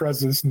my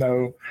presence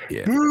known.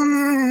 Yeah.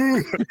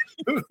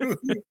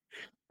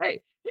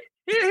 Hey.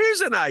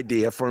 Here's an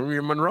idea for me,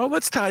 Monroe.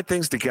 Let's tie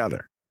things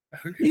together.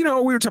 We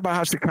were talking about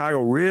how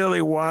Chicago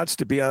really wants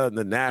to be on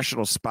the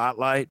national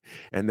spotlight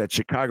and that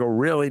Chicago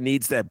really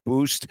needs that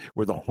boost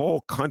where the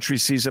whole country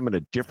sees them in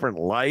a different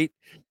light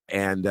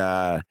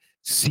and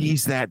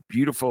sees that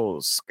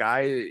beautiful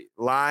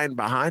skyline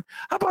behind.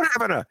 How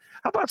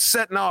about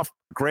setting off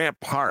Grant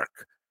Park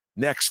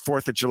next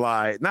 4th of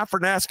July, not for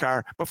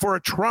NASCAR, but for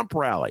a Trump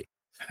rally?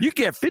 You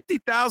get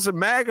 50,000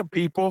 MAGA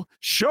people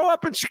show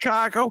up in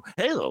Chicago.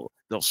 Hey,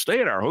 they'll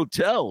stay at our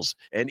hotels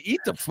and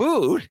eat the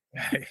food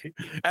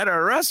at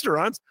our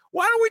restaurants.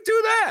 Why don't we do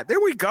that?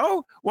 There we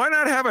go. Why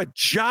not have a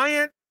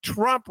giant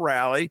Trump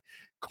rally,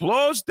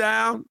 close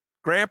down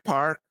Grant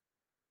Park,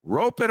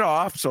 rope it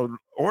off so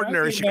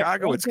ordinary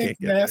Chicagoans can't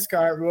get it.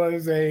 NASCAR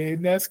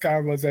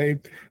was a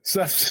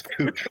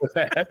substitute for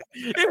that.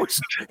 It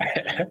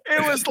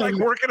was like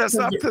working us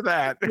up to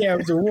that. Yeah, it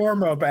was a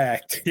warm-up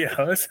act.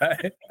 Yeah,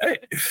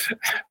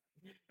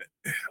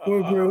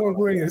 we'll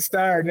bring a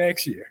star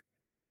next year.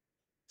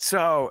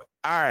 So,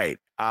 all right.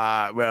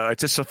 Well,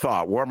 it's just a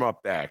thought.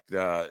 Warm-up act.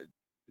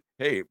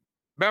 Hey,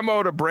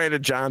 memo to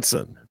Brandon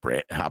Johnson.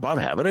 How about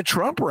having a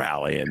Trump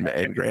rally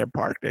in Grant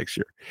Park next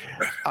year?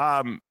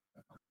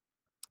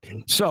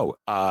 So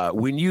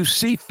when you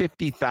see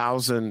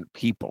 50,000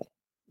 people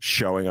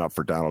showing up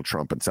for Donald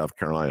Trump in South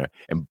Carolina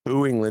and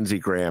booing Lindsey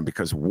Graham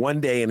because one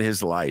day in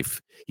his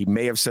life he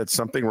may have said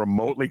something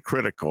remotely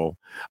critical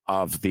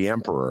of the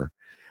emperor,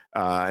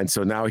 and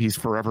so now he's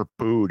forever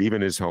booed,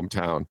 even his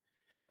hometown.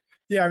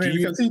 Yeah, I mean,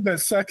 because he's been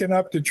sucking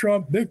up to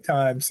Trump big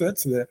time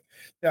since then.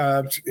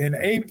 In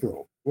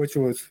April, which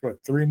was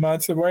 3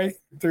 months away,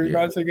 3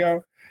 months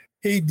ago,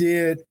 he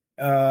did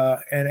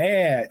an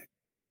ad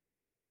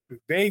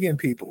begging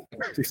people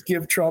to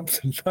give Trump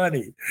some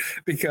money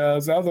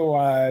because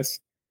otherwise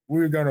we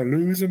were going to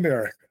lose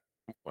America.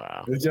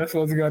 Wow! It just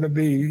wasn't going to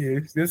be.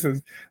 This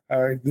is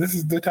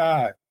the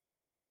time.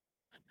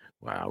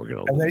 Wow, we're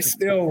going to. And they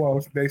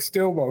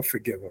still won't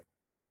forgive him.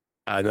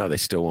 No, they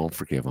still won't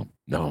forgive him.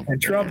 No.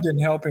 And Trump didn't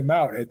help him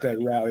out at that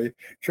rally.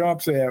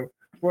 Trump said,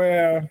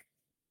 "Well,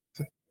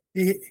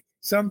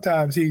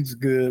 sometimes he's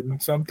good,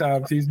 and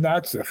sometimes he's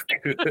not so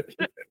good."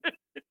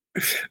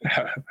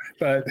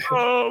 But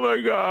oh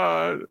my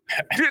God!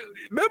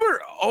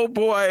 Remember,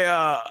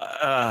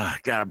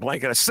 got a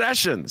blanket of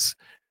Sessions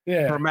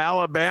from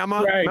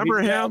Alabama. Right,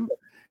 remember him?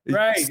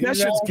 Right.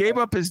 Sessions gave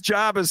up his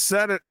job as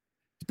Senate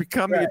to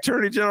become the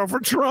Attorney General for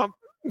Trump.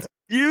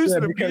 Used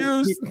and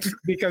abused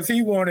because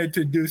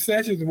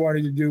Sessions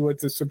wanted to do what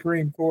the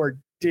Supreme Court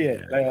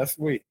did last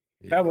week.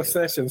 That was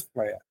Sessions'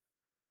 plan.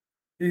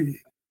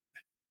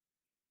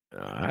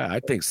 I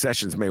think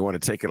Sessions may want to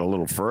take it a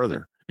little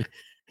further.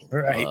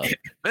 Right.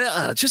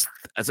 Just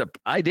as an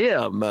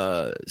idea, I'm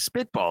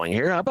spitballing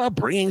here. How about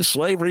bringing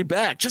slavery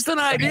back? Just an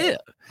idea.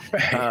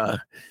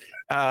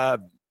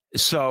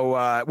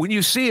 So when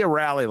you see a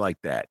rally like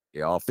that,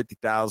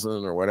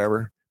 50,000 or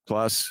whatever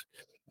plus,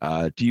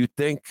 do you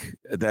think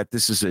that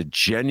this is a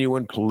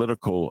genuine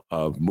political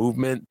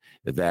movement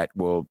that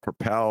will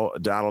propel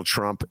Donald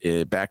Trump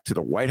back to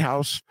the White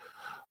House?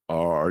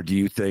 Or do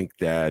you think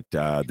that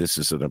this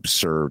is an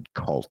absurd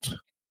cult?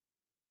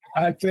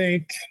 I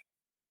think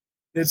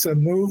it's a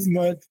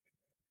movement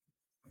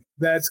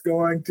that's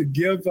going to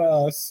give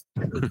us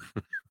the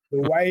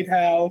White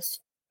House,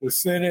 the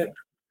Senate,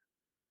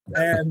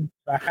 and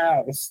the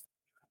House,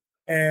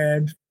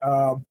 and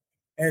an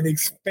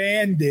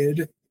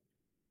expanded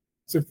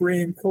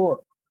Supreme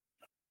Court.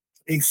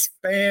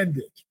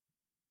 Expanded.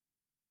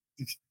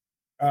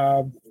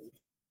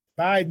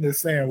 Biden is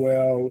saying,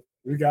 well,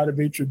 we got to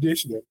be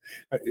traditional,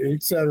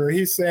 et cetera.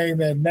 He's saying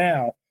that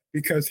now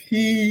because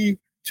he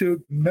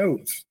took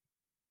notes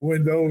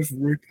when those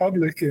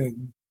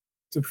Republican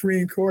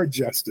Supreme Court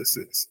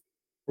justices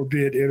were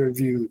being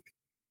interviewed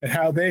and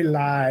how they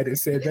lied and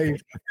said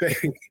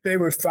they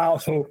would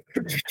follow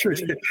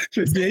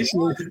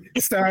traditional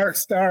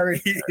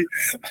starry.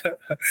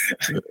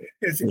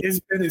 It's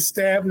been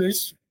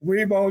established.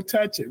 We won't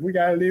touch it. We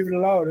got to leave it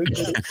alone.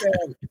 It's been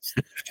established.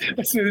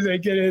 As soon as they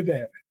get in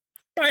there,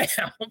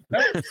 bam.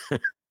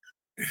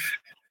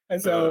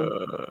 And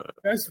so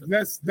that's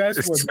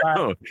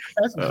what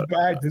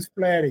Biden is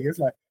planning. It's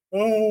like,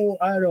 oh,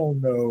 I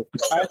don't know.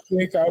 I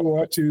think I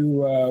want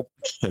to.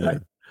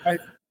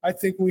 I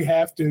think we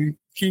have to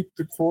keep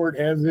the court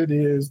as it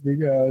is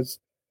because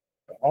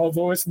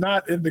although it's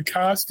not in the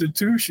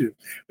Constitution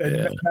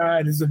that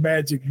 9 is a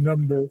magic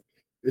number,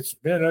 it's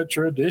been a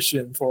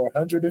tradition for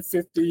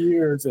 150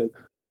 years, and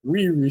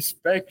we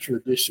respect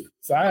traditions.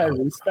 I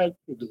respect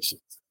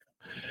traditions.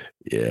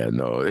 Yeah,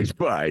 no, it's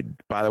fine.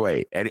 By the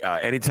way,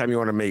 anytime you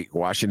want to make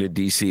Washington,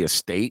 D.C. a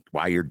state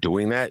while you're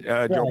doing that,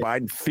 Joe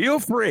Biden, feel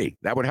free.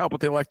 That would help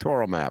with the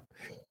electoral map.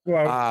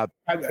 Well,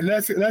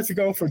 let's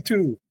go for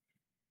 2.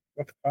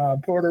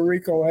 Puerto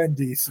Rico and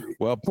D.C.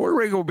 Well, Puerto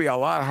Rico will be a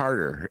lot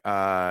harder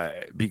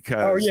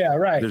because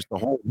there's the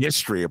whole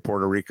history of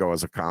Puerto Rico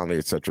as a colony,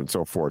 et cetera, and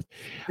so forth.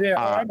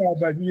 Yeah, I know,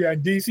 but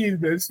D.C.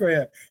 is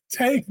saying,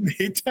 take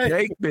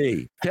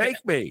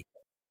me.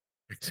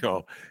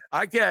 So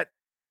I get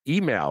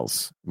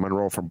emails,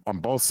 Monroe, from on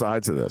both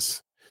sides of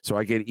this. So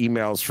I get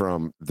emails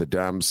from the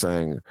Dems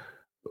saying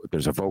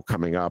there's a vote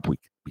coming up. We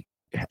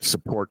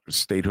support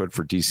statehood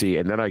for D.C.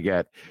 And then I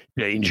get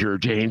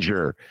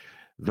danger.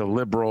 The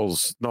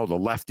liberals, the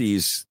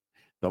lefties,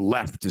 the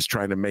left is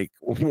trying to make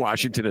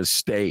Washington a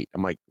state.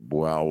 I'm like,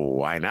 well,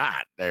 why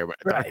not?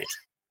 Right.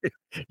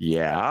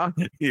 Yeah.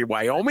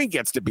 Wyoming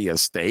gets to be a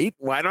state.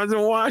 Why doesn't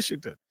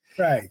Washington?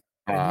 Right.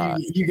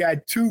 You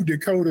got 2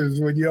 Dakotas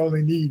when you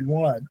only need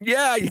 1.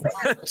 Yeah, you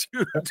got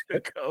 2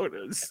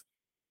 Dakotas.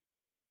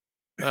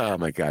 Oh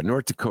my God,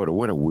 North Dakota!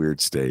 What a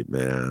weird state,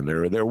 man.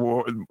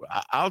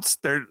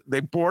 They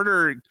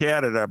border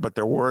Canada, but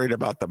they're worried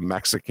about the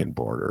Mexican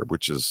border,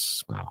 which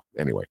is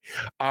anyway.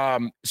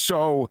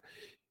 So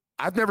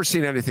I've never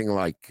seen anything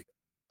like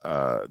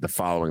the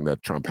following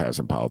that Trump has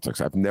in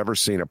politics. I've never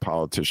seen a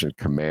politician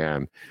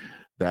command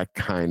that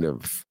kind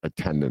of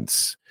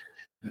attendance,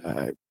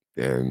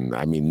 and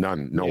I mean,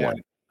 no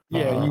one.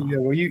 Yeah,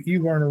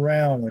 you weren't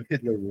around when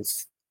Hitler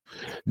was.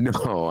 No,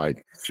 I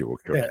sure.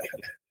 Yeah.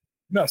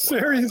 No,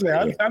 seriously,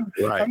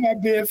 I'm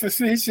not being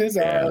facetious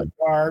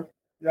or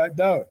I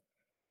don't.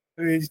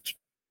 I mean,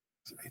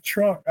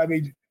 Trump. I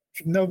mean,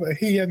 no,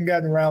 he hasn't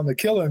gotten around to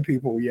killing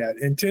people yet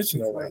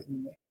intentionally.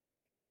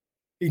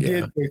 He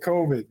did with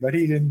COVID, but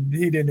he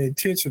didn't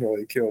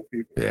intentionally kill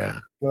people. Yeah.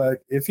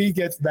 But if he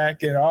gets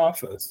back in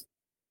office,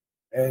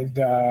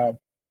 and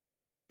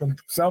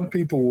some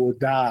people will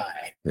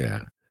die.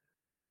 Yeah.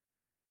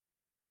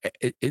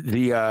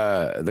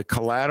 The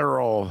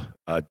collateral,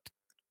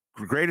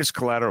 greatest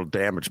collateral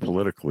damage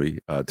politically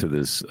to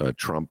this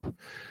Trump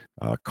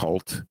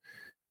cult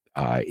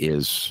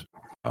is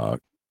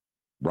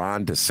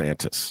Ron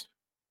DeSantis,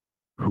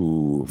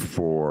 who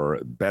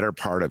for better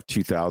part of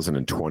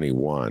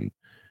 2021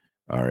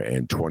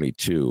 and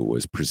 22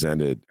 was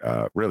presented,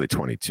 really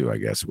 22, I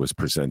guess, was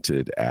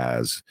presented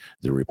as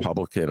the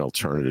Republican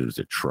alternative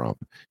to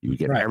Trump. You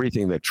get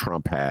everything that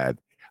Trump had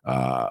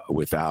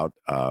without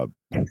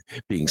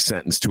being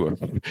sentenced to a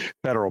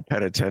federal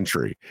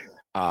penitentiary.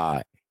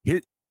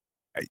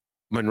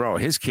 Monroe,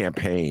 his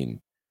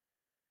campaign,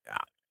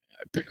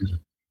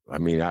 I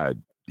mean,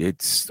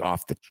 it's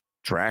off the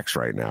tracks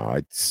right now.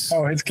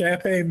 His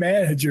campaign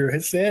manager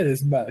has said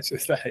as much.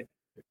 It's like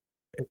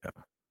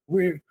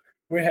we're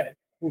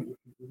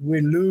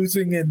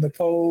losing in the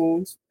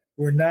polls.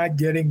 We're not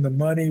getting the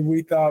money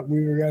we thought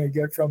we were going to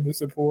get from the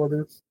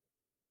supporters.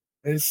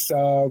 It's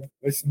not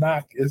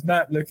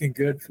looking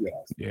good for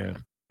us. Yeah.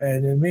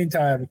 And in the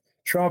meantime,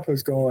 Trump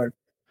is going,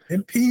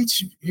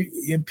 impeach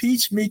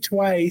me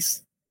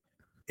twice,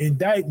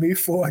 indict me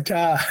 4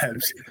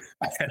 times.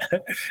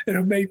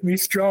 It'll make me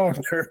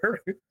stronger.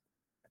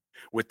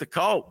 With the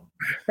cult.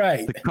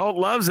 Right. The cult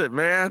loves it,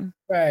 man.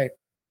 Right.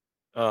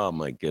 Oh,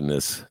 my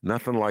goodness.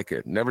 Nothing like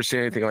it. Never seen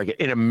anything like it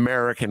in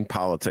American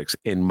politics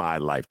in my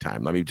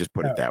lifetime. Let me just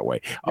put it that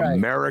way. Right.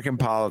 American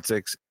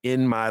politics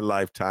in my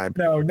lifetime.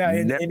 No, not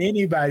in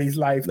anybody's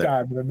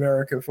lifetime in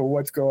America for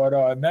what's going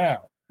on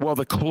now. Well,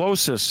 the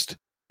closest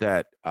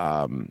that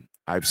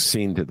I've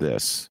seen to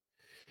this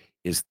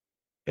is,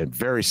 and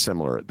very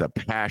similar, the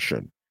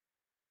passion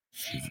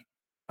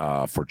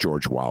for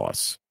George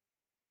Wallace.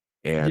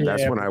 And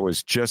that's when I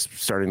was just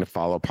starting to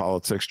follow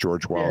politics.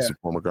 George Wallace, the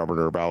former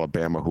governor of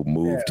Alabama, who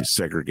moved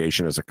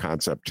segregation as a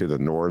concept to the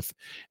north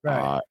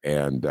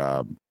and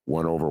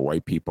won over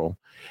white people,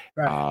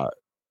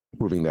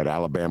 proving that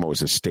Alabama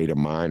was a state of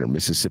mind or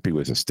Mississippi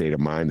was a state of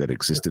mind that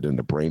existed in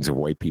the brains of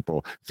white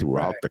people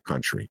throughout the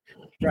country.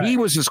 He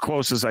was as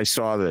close as I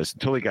saw this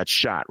until he got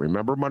shot.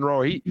 Remember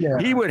Monroe?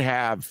 He would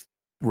have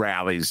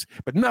rallies,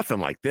 but nothing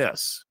like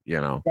this,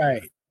 you know?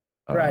 Right.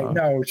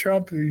 No,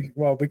 Trump,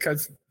 well,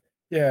 because...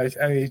 Yeah,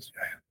 I mean,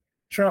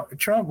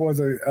 Trump was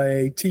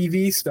a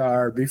TV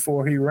star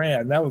before he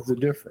ran. That was the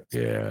difference.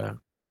 Yeah.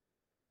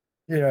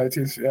 Yeah,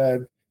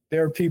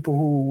 there are people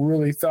who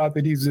really thought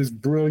that he's this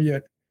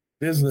brilliant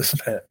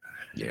businessman.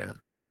 Yeah.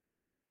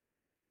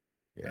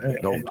 And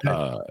then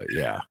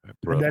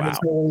his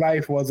whole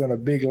life wasn't a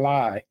big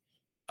lie.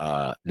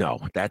 No,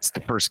 that's the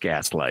first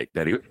gaslight,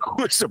 that he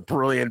was a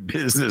brilliant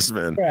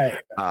businessman. Right.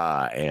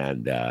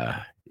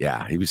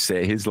 He was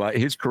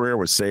his career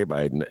was saved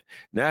by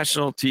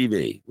national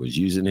TV was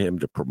using him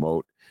to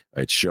promote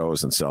its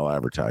shows and sell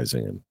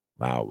advertising. And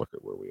wow, look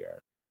at where we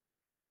are.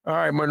 All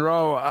right,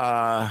 Monroe.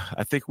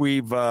 I think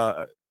we've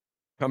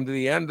come to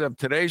the end of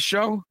today's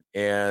show,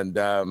 and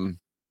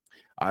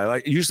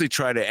I usually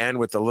try to end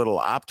with a little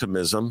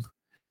optimism.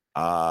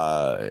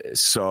 Yeah,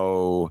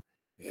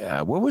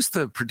 what was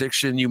the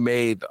prediction you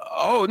made?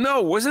 Oh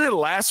no, wasn't it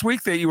last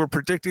week that you were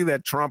predicting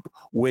that Trump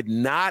would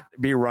not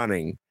be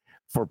running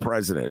for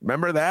president?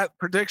 Remember that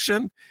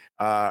prediction?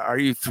 Are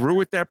you through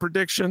with that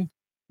prediction?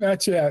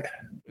 Not yet.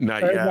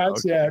 Not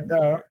yet.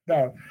 No.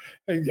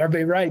 I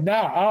mean, right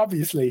now,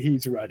 obviously,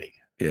 he's running.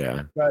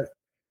 Yeah. But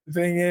the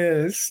thing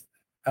is,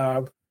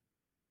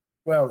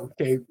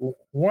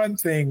 one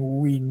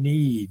thing we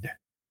need,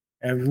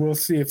 and we'll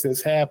see if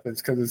this happens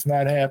because it's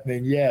not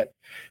happening yet,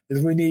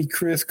 is we need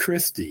Chris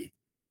Christie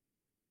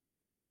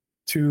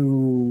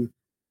to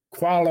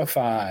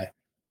qualify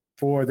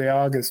for the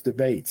August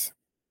debates.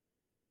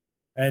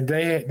 And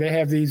they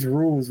have these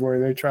rules where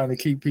they're trying to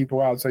keep people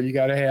out. So you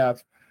got to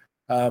have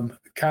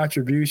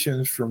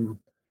contributions from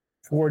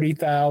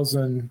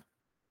 40,000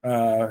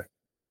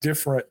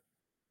 different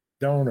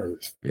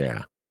donors.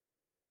 Yeah.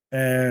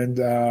 And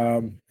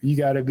you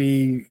got to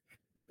be,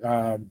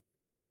 2%,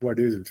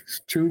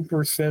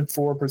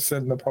 4%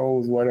 in the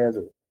polls,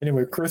 whatever.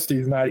 Anyway,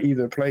 Christie's not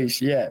either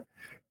place yet.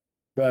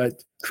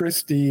 But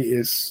Christie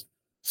is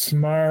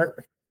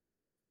smart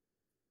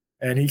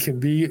and he can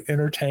be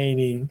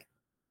entertaining.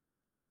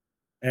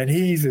 and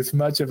he's as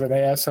much of an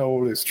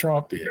asshole as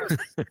Trump is.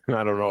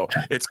 I don't know.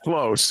 It's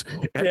close.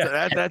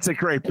 That's a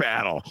great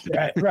battle.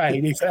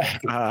 Right,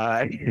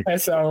 exactly.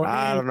 And so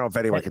I don't know if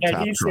anyone can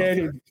top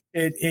Trump.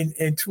 And he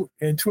said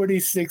in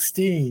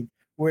 2016,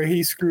 where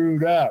he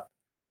screwed up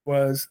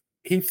was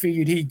he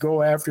figured he'd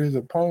go after his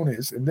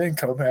opponents and then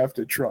come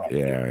after Trump.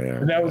 Yeah.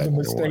 And that was a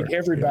mistake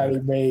everybody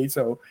made.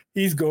 So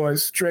he's going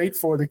straight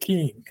for the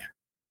king.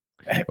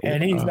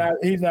 And he's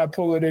not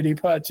pulling any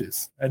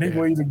punches. And he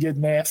will even get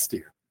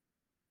nastier.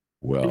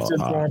 Well, he's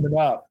just warming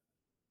up.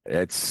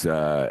 It's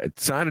a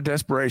sign of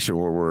desperation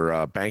where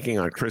we're banking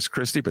on Chris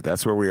Christie, but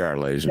that's where we are,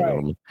 ladies and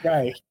gentlemen.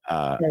 Right.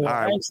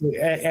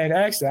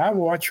 Actually, I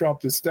want Trump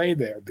to stay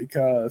there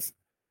because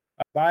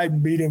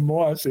Biden beat him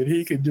once and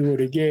he could do it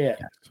again.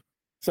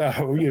 So,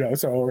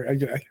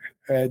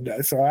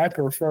 so I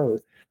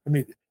prefer, I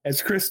mean,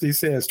 as Christie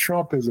says,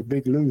 Trump is a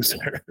big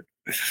loser,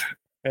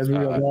 as we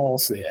have all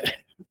said.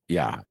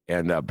 Yeah.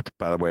 And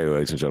by the way,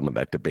 ladies and gentlemen,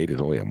 that debate is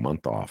only a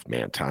month off.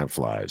 Man, time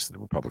flies.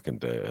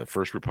 The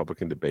first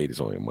Republican debate is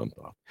only a month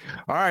off.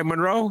 All right,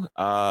 Monroe,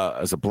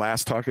 it's a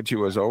blast talking to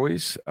you as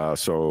always.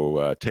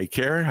 So take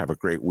care. Have a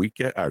great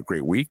week.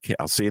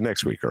 I'll see you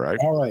next week. All right.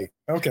 All right.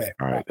 Okay.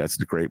 All right. That's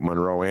the great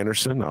Monroe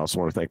Anderson. I also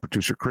want to thank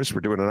producer Chris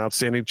for doing an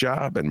outstanding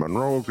job. And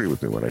Monroe will agree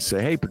with me when I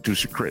say, hey,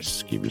 producer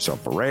Chris, give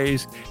yourself a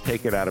raise.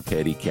 Take it out of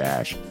petty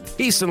cash.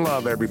 Peace and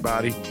love,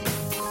 everybody.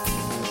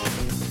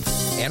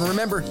 And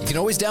remember, you can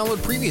always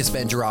download previous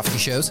Ben Joravsky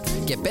shows,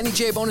 get Benny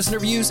J bonus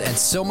interviews, and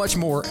so much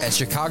more at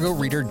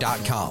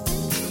chicagoreader.com.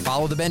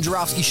 Follow The Ben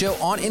Joravsky Show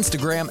on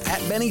Instagram at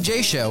Benny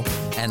J Show,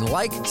 and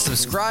like,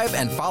 subscribe,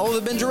 and follow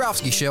The Ben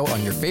Joravsky Show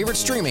on your favorite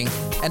streaming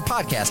and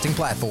podcasting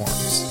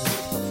platforms.